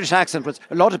versus an Irish accent. But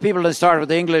a lot of people that start with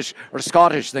English or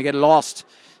Scottish, they get lost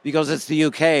because it's the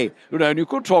UK. And you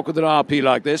could talk with an RP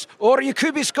like this, or you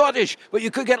could be Scottish, but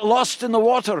you could get lost in the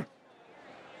water.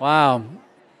 Wow.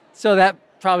 So that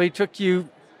probably took you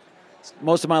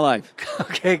most of my life.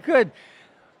 Okay, good.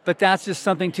 But that's just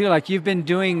something too. Like you've been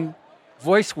doing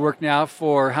voice work now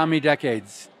for how many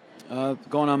decades?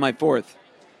 Going on my 4th.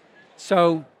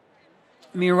 So,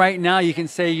 I mean, right now you can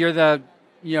say you're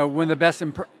one of the best,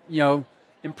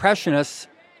 impressionists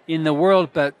in the world.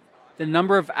 But the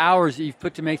number of hours that you've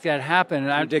put to make that happen,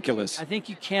 ridiculous. I think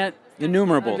you can't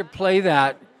innumerable underplay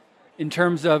that in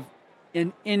terms of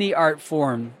in any art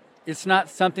form. It's not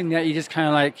something that you just kind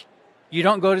of like. You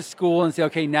don't go to school and say,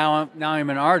 okay, now I'm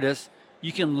an artist.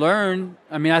 You can learn.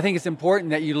 I mean, I think it's important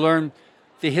that you learn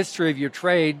the history of your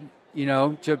trade,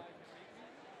 to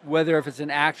whether if it's an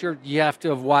actor, you have to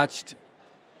have watched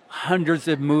hundreds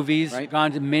of movies, right.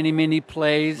 Gone to many, many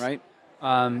plays, right.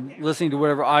 Listening to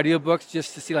whatever audiobooks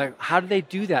just to see, like, how do they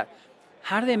do that?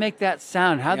 How do they make that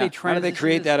sound? How do they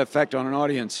create that effect on an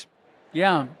audience?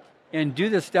 Yeah, and do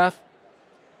this stuff.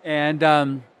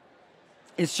 And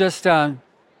it's just...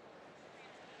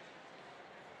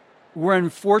 we're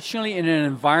unfortunately in an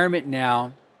environment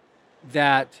now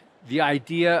that the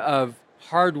idea of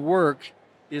hard work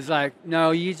is like,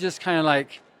 no, you just kind of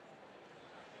like,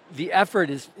 the effort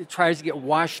it tries to get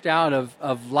washed out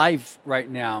of life right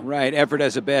now. Right, effort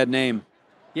has a bad name.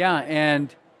 Yeah,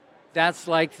 and that's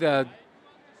like the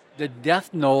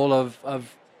death knell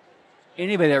of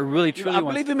anybody that really truly I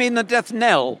believe you mean the death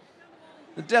knell.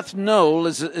 The death knoll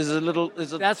is a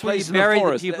that's where place you bury in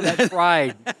the the forest. people that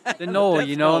tried. The knoll,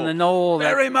 and the knoll.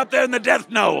 Bury him up there in the death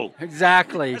knoll.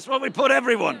 Exactly. That's where we put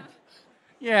everyone.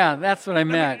 Yeah, that's what I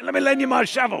meant. Let me lend you my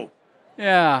shovel.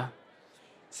 Yeah.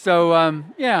 So,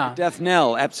 yeah. Death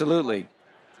knell, absolutely.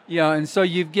 And so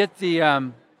you get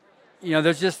the,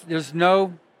 there's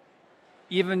no,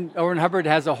 even Owen Hubbard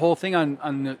has a whole thing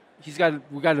on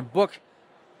we got a book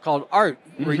called Art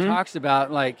where he talks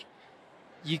about, like,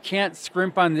 you can't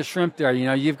scrimp on the shrimp there.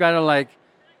 You've got to, like,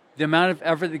 the amount of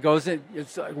effort that goes in,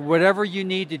 it's like whatever you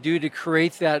need to do to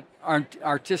create that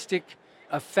artistic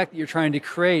effect that you're trying to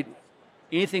create.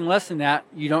 Anything less than that,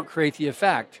 you don't create the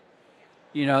effect.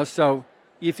 So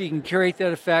if you can create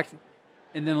that effect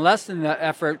and then less than that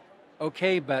effort,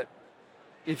 okay, but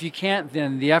if you can't,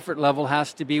 then the effort level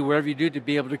has to be whatever you do to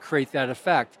be able to create that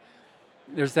effect.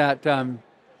 There's that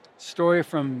story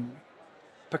from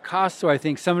Picasso, I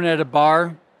think, someone at a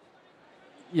bar.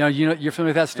 You're familiar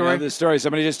with that story? The story.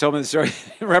 Somebody just told me the story.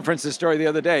 Referenced the story the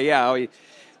other day. Yeah,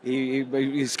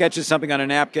 he sketches something on a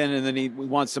napkin and then he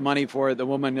wants some money for it. The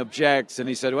woman objects and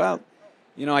he said, "Well,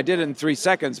 I did it in 3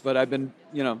 seconds, but I've been,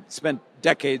 spent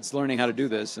decades learning how to do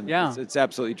this." And it's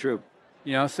absolutely true.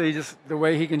 So he just the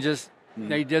way he can just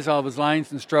he does all of his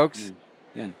lines and strokes.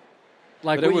 Yeah.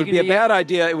 Like, but it would be a bad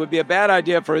idea. It would be a bad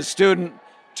idea for a student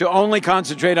to only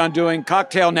concentrate on doing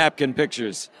cocktail napkin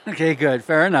pictures. Okay, good.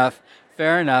 Fair enough.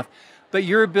 But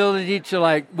your ability to,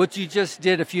 like, what you just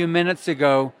did a few minutes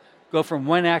ago, go from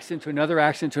one accent to another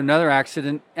accent to another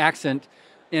accent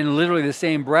in literally the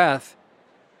same breath,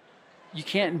 you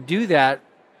can't do that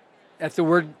at the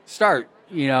word start.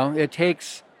 It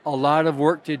takes a lot of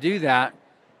work to do that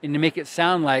and to make it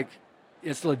sound like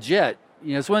it's legit.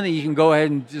 It's one thing you can go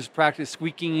ahead and just practice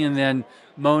squeaking and then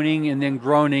moaning and then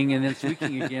groaning and then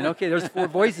squeaking again. Okay, there's 4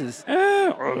 voices.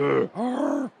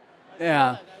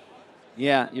 Yeah.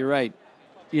 Yeah, you're right.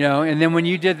 And then when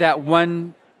you did that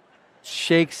one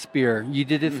Shakespeare, you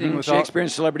did a thing with Shakespeare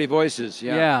and celebrity voices.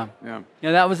 Yeah.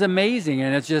 That was amazing.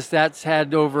 And it's just, that's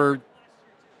had over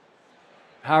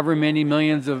however many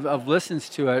millions of listens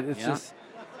to it. It's just,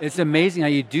 it's amazing how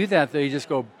you do that, though. You just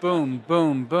go boom,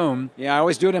 boom, boom. Yeah, I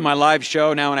always do it in my live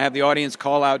show now when I have the audience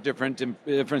call out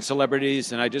different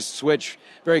celebrities, and I just switch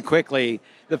very quickly.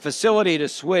 The facility to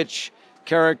switch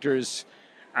characters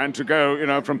and to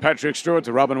go, from Patrick Stewart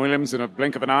to Robin Williams in a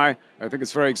blink of an eye, I think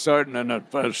it's very exciting.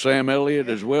 And Sam Elliott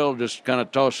as well, just kind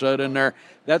of toss that in there.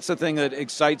 That's the thing that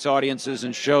excites audiences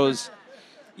and shows,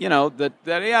 that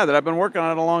I've been working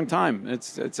on it a long time.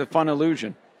 It's a fun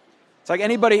illusion. It's like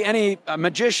any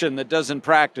magician that doesn't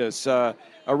practice, a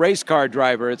race car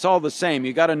driver, it's all the same.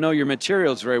 You got to know your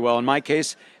materials very well. In my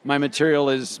case, my material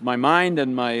is my mind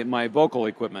and my vocal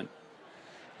equipment.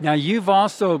 Now, you've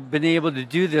also been able to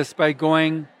do this by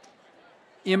going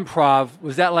improv.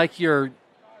 Was that like your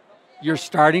your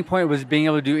starting point was being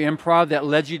able to do improv that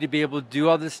led you to be able to do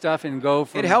all this stuff and go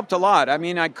from... It helped a lot. I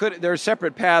mean, there are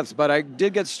separate paths, but I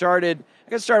did get started.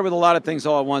 I got started with a lot of things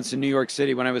all at once in New York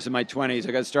City when I was in my 20s.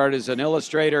 I got started as an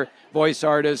illustrator, voice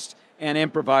artist, an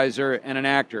improviser, and an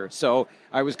actor. So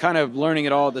I was kind of learning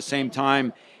it all at the same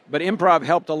time. But improv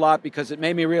helped a lot because it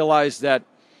made me realize that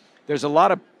there's a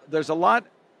lot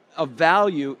of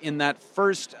value in that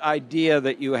first idea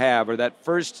that you have, or that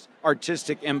first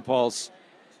artistic impulse,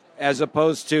 as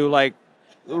opposed to like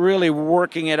really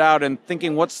working it out and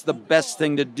thinking what's the best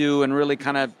thing to do, and really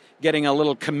kind of getting a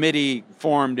little committee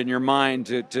formed in your mind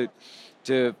to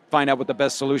find out what the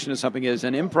best solution to something is.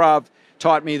 And improv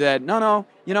taught me that no,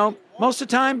 most of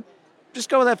the time, just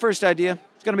go with that first idea.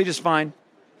 It's going to be just fine.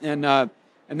 And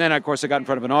then of course I got in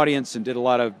front of an audience and did a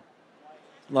lot of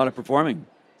performing.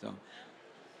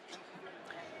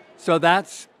 So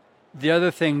that's the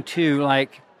other thing too,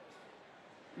 like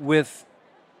with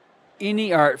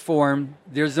any art form,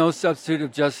 there's no substitute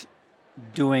of just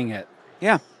doing it.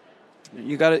 Yeah.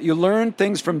 You learn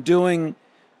things from doing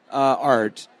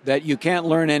art that you can't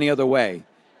learn any other way.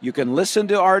 You can listen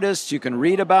to artists, you can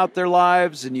read about their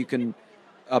lives, and you can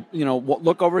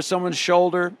look over someone's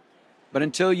shoulder, but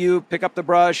until you pick up the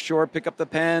brush or pick up the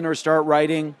pen or start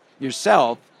writing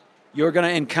yourself, you're going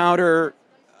to encounter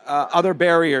other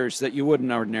barriers that you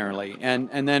wouldn't ordinarily.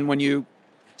 And then when you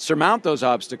surmount those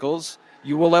obstacles,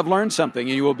 you will have learned something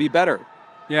and you will be better.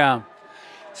 Yeah.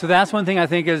 So that's one thing I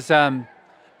think is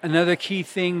another key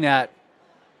thing that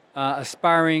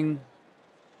aspiring,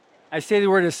 I say the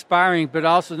word aspiring, but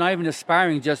also not even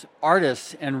aspiring, just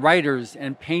artists and writers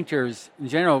and painters in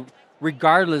general,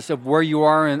 regardless of where you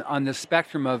are on the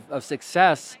spectrum of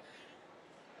success,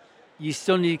 you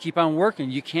still need to keep on working.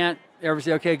 You can't ever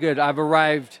say, okay, good, I've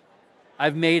arrived,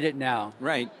 I've made it now.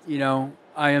 Right.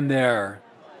 I am there.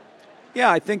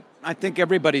 Yeah, I think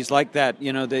everybody's like that.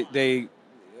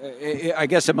 I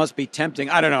guess it must be tempting.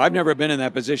 I don't know. I've never been in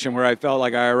that position where I felt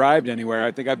like I arrived anywhere.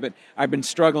 I think I've been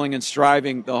struggling and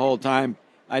striving the whole time.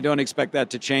 I don't expect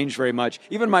that to change very much.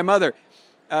 Even my mother,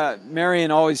 Marion,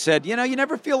 always said, you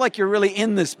never feel like you're really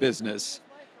in this business.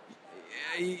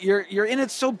 You're in it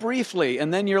so briefly,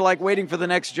 and then you're like waiting for the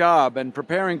next job and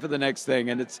preparing for the next thing,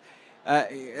 and it's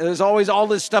there's always all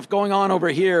this stuff going on over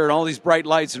here and all these bright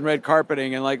lights and red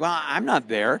carpeting, and like, well, I'm not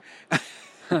there.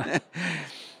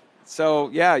 So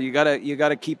yeah, you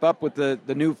gotta keep up with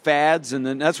the new fads, and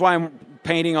then that's why I'm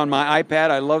painting on my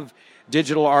iPad. I love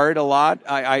digital art a lot.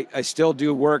 I still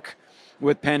do work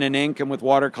with pen and ink and with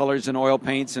watercolors and oil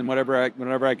paints and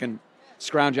whenever I can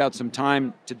scrounge out some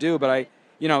time to do. But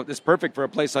it's perfect for a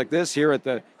place like this here at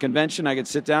the convention. I can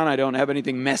sit down. I don't have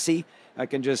anything messy. I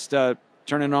can just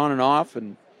turn it on and off,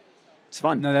 and it's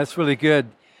fun. No, that's really good.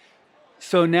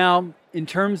 So now, in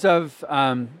terms of,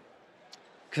 because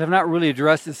I've not really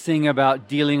addressed this thing about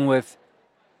dealing with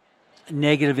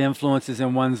negative influences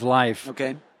in one's life.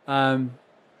 Okay. And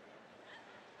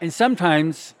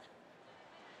sometimes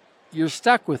you're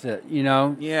stuck with it,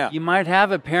 Yeah. You might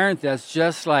have a parent that's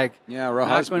just like or a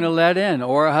not going to let in,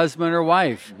 or a husband or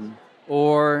wife,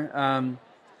 or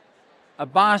a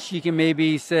boss. You can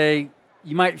maybe say,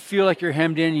 you might feel like you're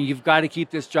hemmed in and you've got to keep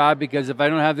this job because if I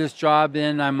don't have this job,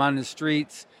 then I'm on the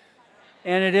streets.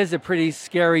 And it is a pretty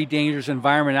scary, dangerous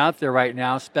environment out there right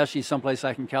now, especially someplace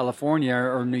like in California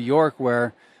or New York,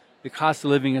 where the cost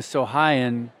of living is so high.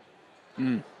 And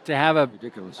to have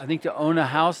ridiculous. I think to own a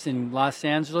house in Los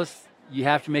Angeles, you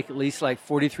have to make at least like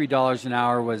 $43 an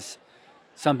hour was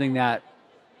something that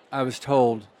I was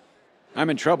told.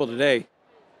 I'm in trouble today.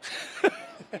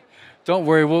 Don't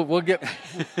worry, we'll get.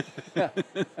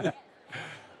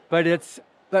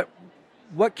 But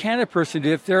what can a person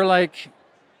do if they're like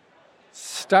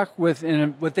stuck with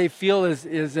what they feel is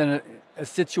in a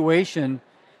situation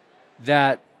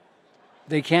that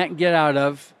they can't get out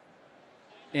of,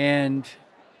 and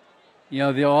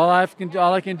all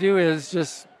I can do is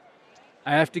just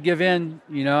I have to give in.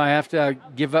 I have to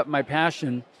give up my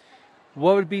passion.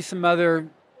 What would be some other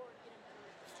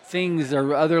things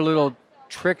or other little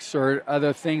tricks or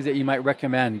other things that you might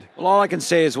recommend? Well, all I can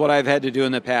say is what I've had to do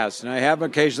in the past. And I have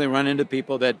occasionally run into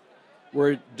people that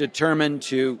were determined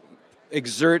to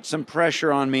exert some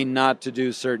pressure on me not to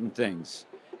do certain things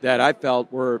that I felt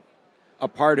were a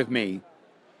part of me.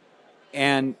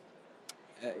 And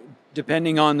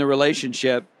depending on the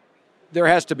relationship, there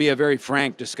has to be a very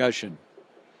frank discussion.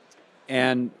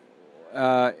 And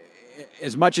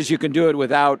as much as you can do it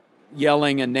without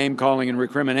yelling and name-calling and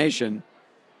recrimination,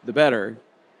 the better.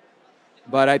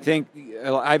 But I think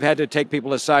I've had to take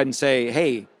people aside and say,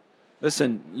 hey,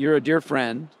 listen, you're a dear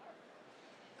friend,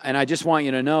 and I just want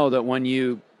you to know that when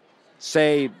you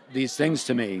say these things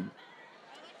to me,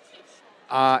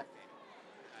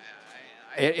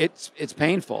 it's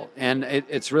painful, and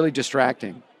it's really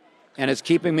distracting, and it's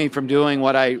keeping me from doing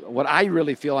what I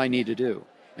really feel I need to do.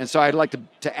 And so I'd like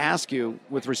to ask you,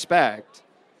 with respect,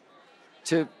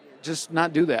 to just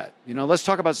not do that. Let's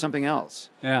talk about something else.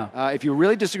 Yeah. If you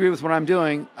really disagree with what I'm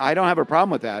doing, I don't have a problem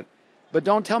with that, but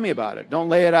don't tell me about it. Don't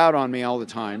lay it out on me all the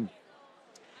time.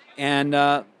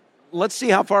 And let's see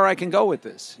how far I can go with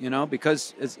this,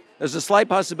 because there's a slight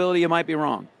possibility you might be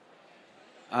wrong.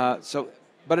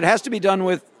 But it has to be done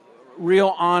with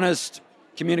real, honest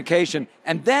communication.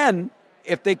 And then,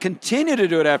 if they continue to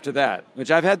do it after that, which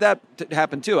I've had that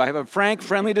happen too, I have a frank,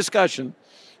 friendly discussion,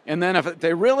 and then if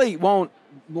they really won't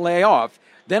lay off,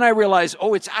 then I realize,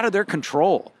 it's out of their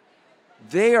control.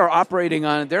 They are operating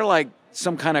on, they're like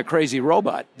some kind of crazy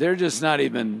robot. They're not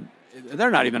even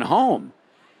home.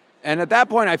 And at that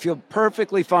point, I feel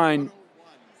perfectly fine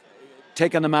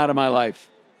taking them out of my life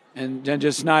and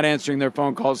just not answering their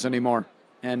phone calls anymore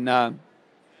and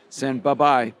saying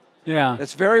bye-bye. Yeah.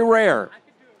 That's very rare.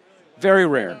 Very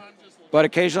rare. But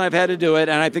occasionally I've had to do it,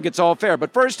 and I think it's all fair.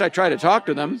 But first I try to talk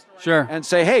to them. Sure. And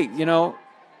say, hey,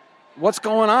 what's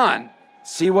going on?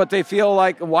 See what they feel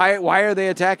like. Why are they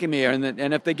attacking me?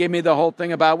 And if they give me the whole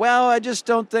thing about, well, I just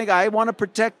don't think I want to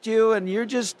protect you, and you're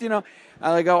just,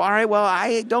 I go, all right, well,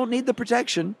 I don't need the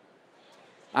protection.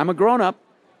 I'm a grown-up,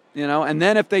 And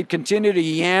then if they continue to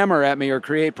yammer at me or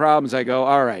create problems, I go,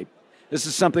 all right, this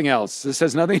is something else. This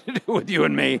has nothing to do with you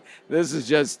and me. This is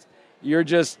just, you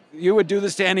would do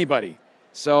this to anybody.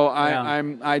 So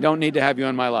I don't need to have you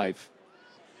in my life.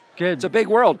 Good. It's a big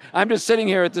world. I'm just sitting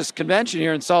here at this convention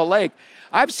here in Salt Lake.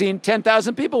 I've seen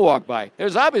 10,000 people walk by.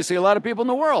 There's obviously a lot of people in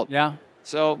the world. Yeah.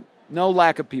 So no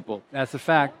lack of people. That's a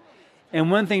fact. And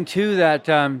one thing, too, that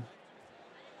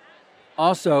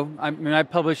I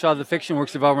publish all the fiction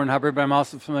works of L. Ron Hubbard, but I'm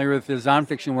also familiar with his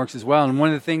nonfiction works as well. And one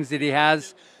of the things that he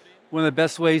has, one of the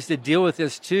best ways to deal with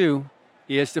this, too,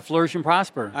 is to flourish and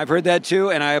prosper. I've heard that,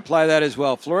 too, and I apply that as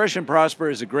well. Flourish and prosper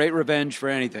is a great revenge for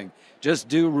anything. Just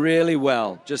do really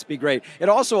well. Just be great. It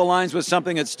also aligns with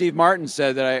something that Steve Martin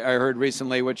said that I heard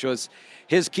recently, which was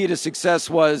his key to success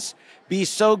was be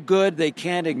so good they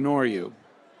can't ignore you.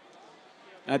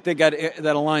 I think that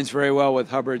aligns very well with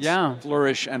Hubbard's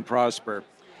flourish and prosper.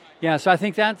 Yeah, so I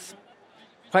think that's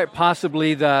quite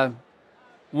possibly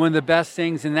one of the best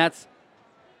things, and that's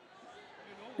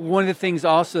one of the things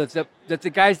also that the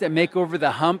guys that make over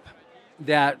the hump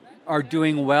that are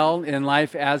doing well in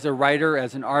life as a writer,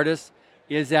 as an artist,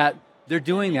 is that they're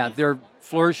doing that. They're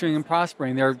flourishing and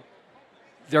prospering.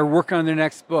 They're working on their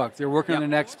next book. They're working on their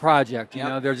next project. You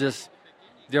know,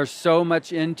 they're so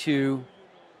much into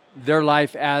their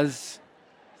life as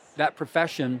that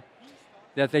profession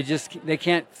that they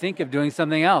can't think of doing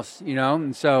something else,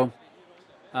 And so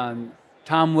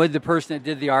Tom Wood, the person that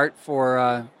did the art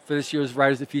for this year's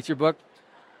Writers of the Future book,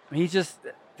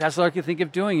 that's what I could think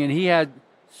of doing. And he had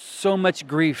so much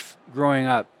grief growing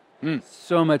up,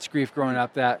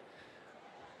 that,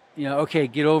 okay,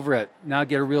 get over it. Now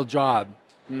get a real job,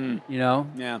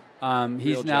 Yeah.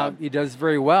 He does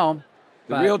very well.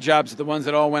 The real jobs are the ones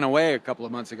that all went away a couple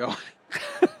of months ago.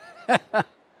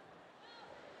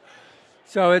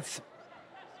 So it's,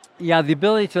 the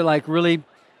ability to really,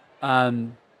 I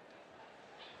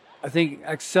think,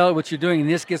 excel at what you're doing. And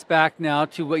this gets back now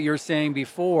to what you were saying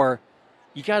before.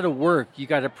 You got to work. You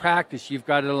got to practice. You've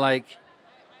got to,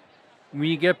 when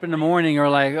you get up in the morning, you're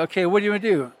like, okay, what do you want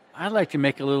to do? I'd like to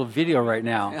make a little video right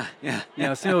now.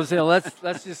 Yeah. Someone will say,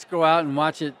 let's just go out and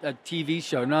watch a TV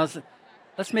show. No,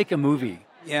 let's make a movie.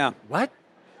 Yeah. What?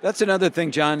 That's another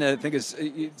thing, John, I think is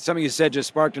something you said just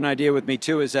sparked an idea with me,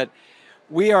 too, is that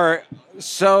we are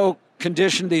so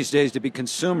conditioned these days to be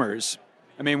consumers.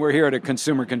 I mean, we're here at a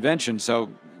consumer convention, so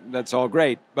that's all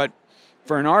great. But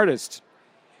for an artist,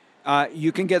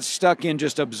 you can get stuck in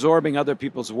just absorbing other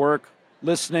people's work,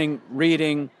 listening,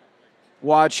 reading,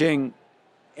 watching,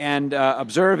 and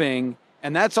observing.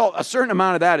 And that's all. A certain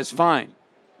amount of that is fine.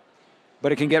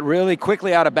 But it can get really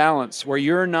quickly out of balance where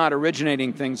you're not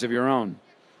originating things of your own.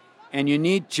 And you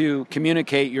need to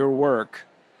communicate your work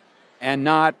and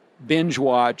not binge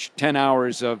watch 10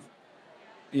 hours of,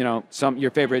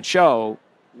 your favorite show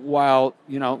while,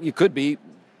 you could be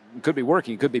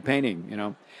working, you could be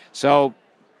painting, So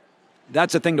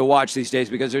that's a thing to watch these days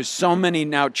because there's so many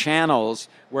now channels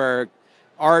where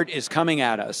art is coming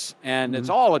at us and it's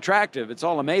all attractive. It's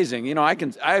all amazing.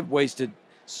 I've wasted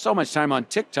so much time on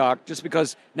TikTok just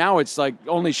because now it's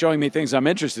only showing me things I'm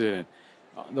interested in,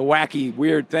 the wacky,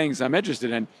 weird things I'm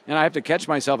interested in. And I have to catch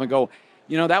myself and go,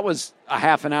 that was a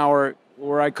half an hour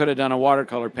where I could have done a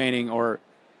watercolor painting or,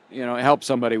 help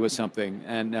somebody with something.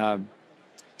 And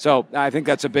So I think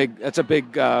that's a big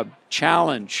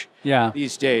challenge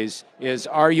these days is,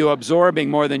 are you absorbing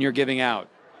more than you're giving out?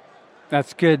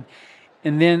 That's good.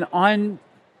 And then on,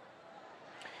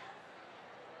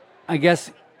 I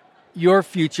guess, your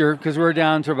future, because we're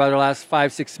down to about the last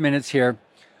 5-6 minutes here.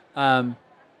 How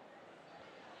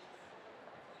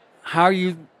do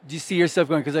you see yourself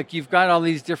going? Because like you've got all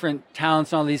these different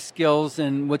talents, all these skills,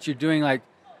 and what you're doing. Like,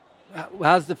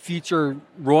 how's the future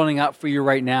rolling out for you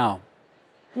right now?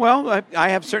 Well, I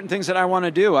have certain things that I want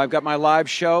to do. I've got my live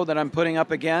show that I'm putting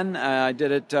up again. I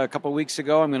did it a couple of weeks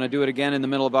ago. I'm going to do it again in the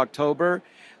middle of October.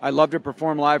 I love to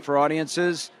perform live for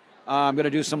audiences. I'm going to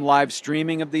do some live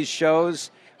streaming of these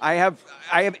shows. I have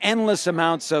endless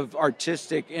amounts of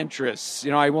artistic interests.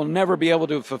 I will never be able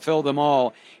to fulfill them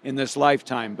all in this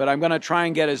lifetime, but I'm going to try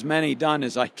and get as many done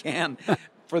as I can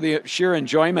for the sheer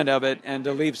enjoyment of it and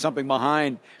to leave something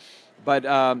behind. But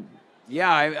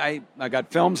I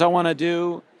got films I want to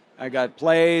do. I got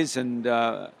plays, and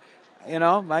I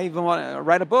even want to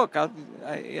write a book.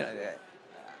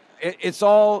 It's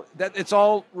all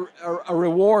a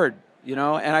reward, and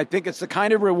I think it's the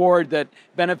kind of reward that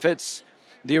benefits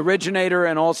the originator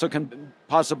and also can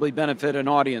possibly benefit an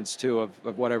audience too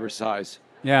of whatever size.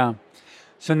 Yeah.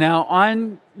 So now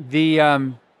on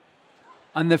the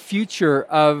future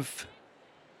of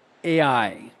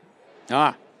AI.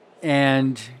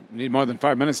 And we need more than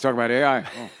 5 minutes to talk about AI.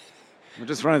 Oh. We're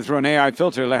just running through an AI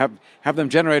filter. Have them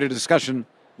generate a discussion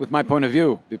with my point of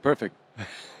view. Be perfect.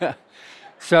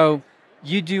 So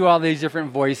you do all these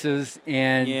different voices,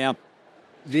 and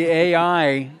the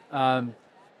AI.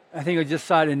 I think I just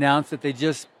saw it announced that they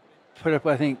just put up,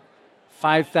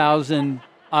 5,000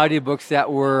 audiobooks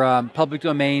that were public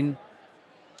domain.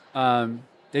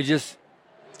 They just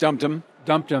dumped them.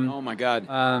 Oh my God.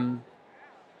 On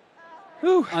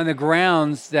the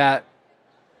grounds that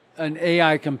an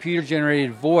AI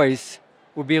computer-generated voice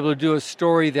would be able to do a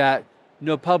story that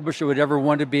no publisher would ever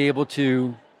want to be able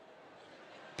to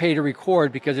pay to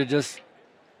record because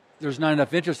there's not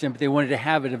enough interest in it, but they wanted to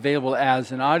have it available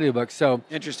as an audiobook. So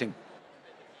interesting.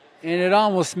 And it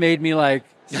almost made me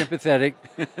sympathetic.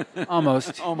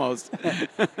 Almost.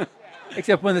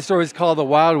 Except when the story is called The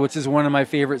Wild, which is one of my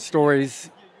favorite stories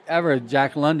ever.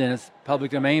 Jack London. It's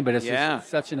public domain, but it's just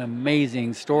such an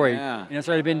amazing story. Yeah. And it's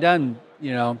already been done,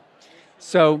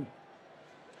 So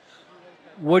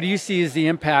what do you see as the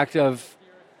impact of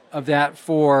that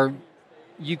for,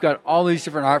 you've got all these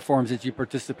different art forms that you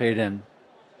participate in?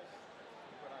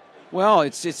 Well,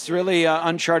 it's really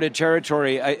uncharted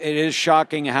territory. It is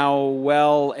shocking how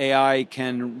well AI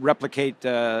can replicate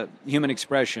human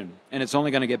expression, and it's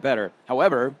only going to get better.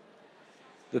 However,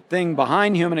 the thing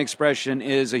behind human expression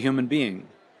is a human being.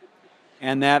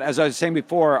 And that, as I was saying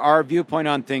before, our viewpoint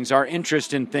on things, our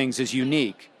interest in things is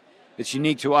unique. It's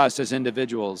unique to us as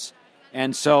individuals.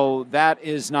 And so that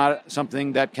is not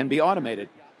something that can be automated.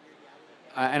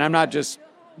 And I'm not just,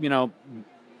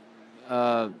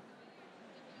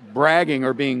 bragging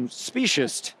or being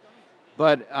specious,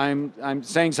 but I'm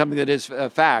saying something that is a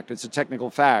fact. It's a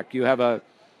technical fact. You have a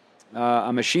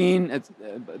machine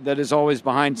that is always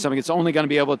behind something. It's only going to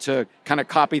be able to kind of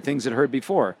copy things it heard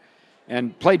before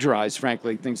and plagiarize,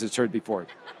 frankly, things it's heard before.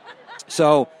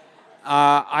 So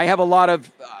I have a lot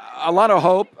of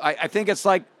hope. I think it's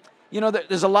like,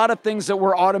 there's a lot of things that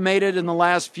were automated in the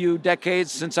last few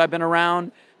decades since I've been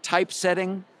around.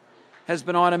 Typesetting has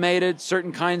been automated,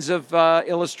 certain kinds of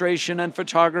illustration and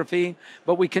photography,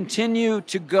 but we continue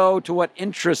to go to what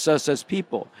interests us as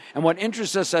people. And what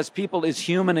interests us as people is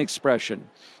human expression.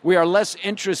 We are less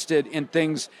interested in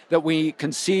things that we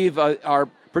conceive are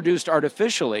produced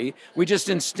artificially. We just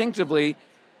instinctively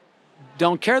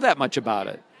don't care that much about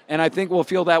it. And I think we'll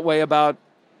feel that way about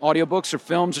audiobooks or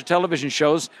films or television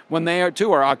shows when they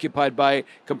are occupied by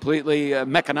completely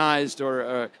mechanized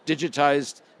or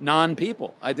digitized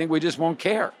non-people. I think we just won't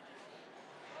care.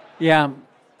 Yeah,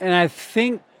 and I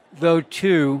think, though,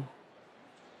 too,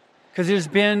 because there's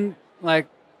been,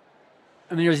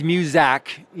 there's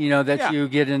Muzak, that you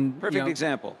get in... Perfect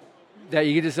example. That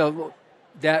you get to...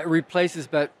 that replaces,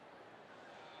 but...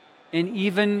 And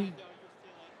even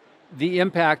the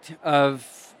impact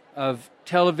of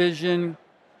television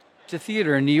to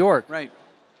theater in New York. Right.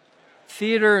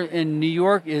 Theater in New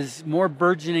York is more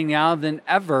burgeoning now than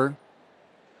ever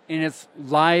in its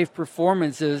live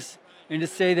performances, and to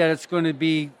say that it's going to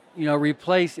be,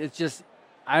 replaced, it's just,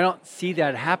 I don't see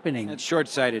that happening. It's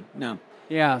short-sighted, no.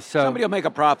 Yeah, so... Somebody will make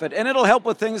a profit, and it'll help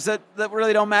with things that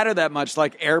really don't matter that much,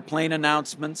 like airplane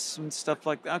announcements and stuff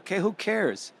like that. Okay, who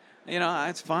cares?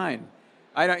 It's fine.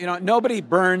 I don't, nobody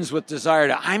burns with desire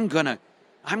to, I'm gonna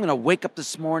wake up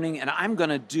this morning and I'm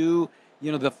gonna do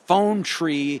the phone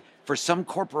tree for some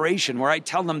corporation where I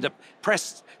tell them to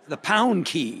press the pound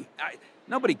key.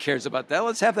 Nobody cares about that.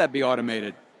 Let's have that be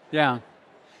automated. Yeah.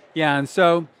 Yeah. And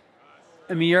so,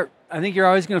 I think you're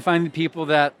always going to find the people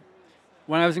that,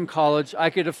 when I was in college, I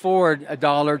could afford $1,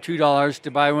 $2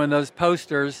 to buy one of those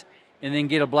posters and then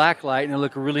get a black light and it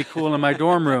look really cool in my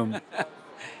dorm room.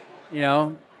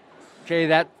 Okay,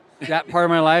 that part of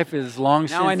my life is long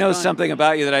since Now I know gone. Something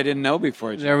about you that I didn't know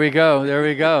before. Jim. There we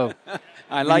go.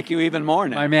 I like you even more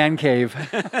now. My man cave.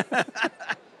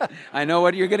 I know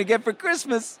what you're going to get for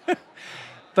Christmas.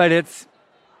 But it's,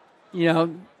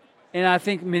 and I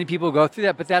think many people go through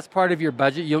that, but that's part of your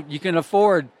budget. You can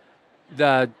afford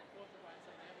buying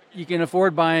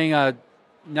a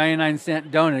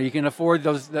 99-cent donut. You can afford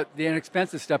the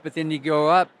inexpensive stuff, but then you go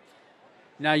up.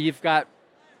 Now you've got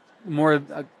more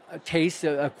a taste,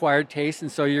 acquired taste,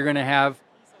 and so you're going to have,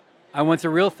 I want the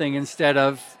real thing instead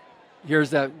of, here's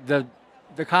the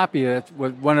copy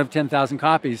with one of 10,000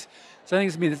 copies. So I think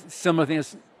it's going to be a similar thing.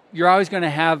 You're always going to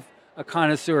have a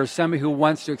connoisseur, somebody who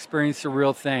wants to experience the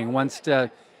real thing, wants to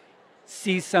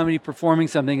see somebody performing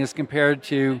something as compared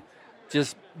to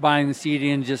just buying the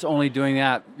CD and just only doing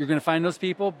that. You're going to find those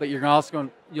people, but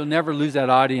you'll never lose that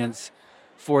audience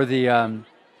for the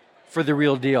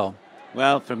real deal.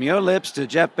 Well, from your lips to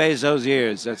Jeff Bezos'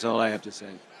 ears, that's all I have to say.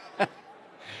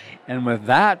 And with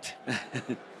that,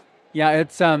 yeah,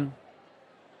 it's we're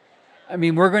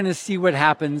going to see what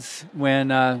happens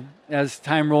when as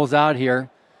time rolls out here,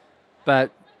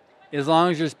 but as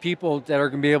long as there's people that are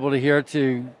going to be able to hear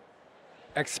to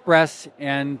express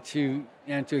and to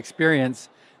experience,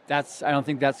 I don't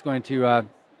think that's going to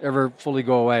ever fully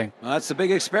go away. Well, that's the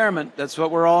big experiment. That's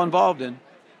what we're all involved in.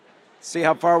 See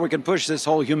how far we can push this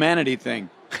whole humanity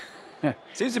thing.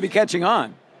 Seems to be catching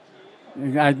on.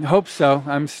 I hope so.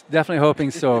 I'm definitely hoping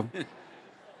so.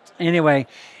 Anyway,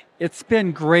 it's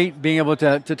been great being able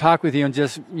to talk with you and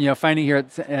just finding here at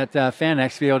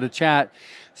FanX to be able to chat.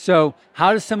 So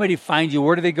how does somebody find you?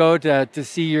 Where do they go to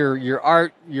see your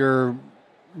art, your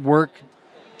work?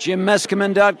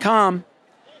 JimMeskimen.com.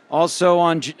 Also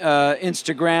on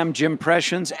Instagram,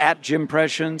 Jimpressions, at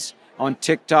Jimpressions. On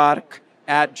TikTok,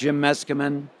 at Jim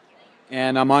Meskimen.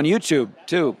 And I'm on YouTube,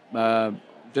 too.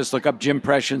 Just look up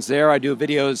Jimpressions there. I do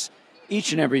videos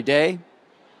each and every day,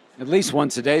 at least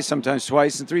once a day, sometimes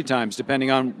twice and 3 times,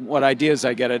 depending on what ideas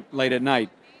I get late at night.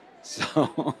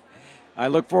 So I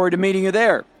look forward to meeting you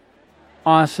there.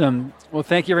 Awesome. Well,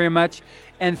 thank you very much.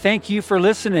 And thank you for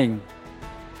listening.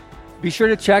 Be sure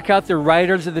to check out the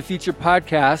Writers of the Future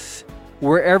podcasts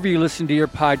wherever you listen to your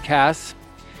podcasts.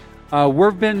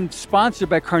 We've been sponsored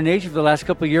by Carnation for the last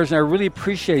couple of years, and I really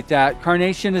appreciate that.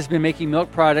 Carnation has been making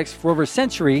milk products for over a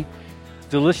century,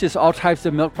 delicious, all types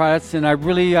of milk products, and I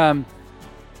really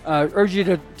urge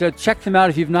you to check them out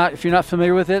if you're not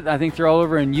familiar with it. I think they're all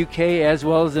over in UK as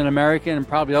well as in America and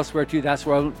probably elsewhere too. That's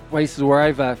places where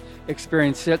I've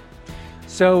experienced it.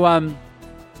 So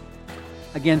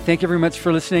again, thank you very much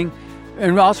for listening.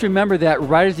 And also remember that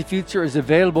Writers of the Future is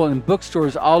available in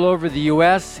bookstores all over the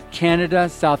U.S., Canada,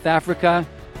 South Africa,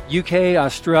 UK,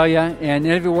 Australia, and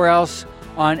everywhere else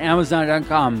on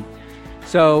Amazon.com.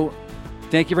 So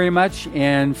thank you very much.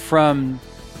 And from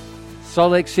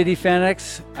Salt Lake City,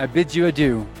 FanX, I bid you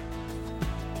adieu.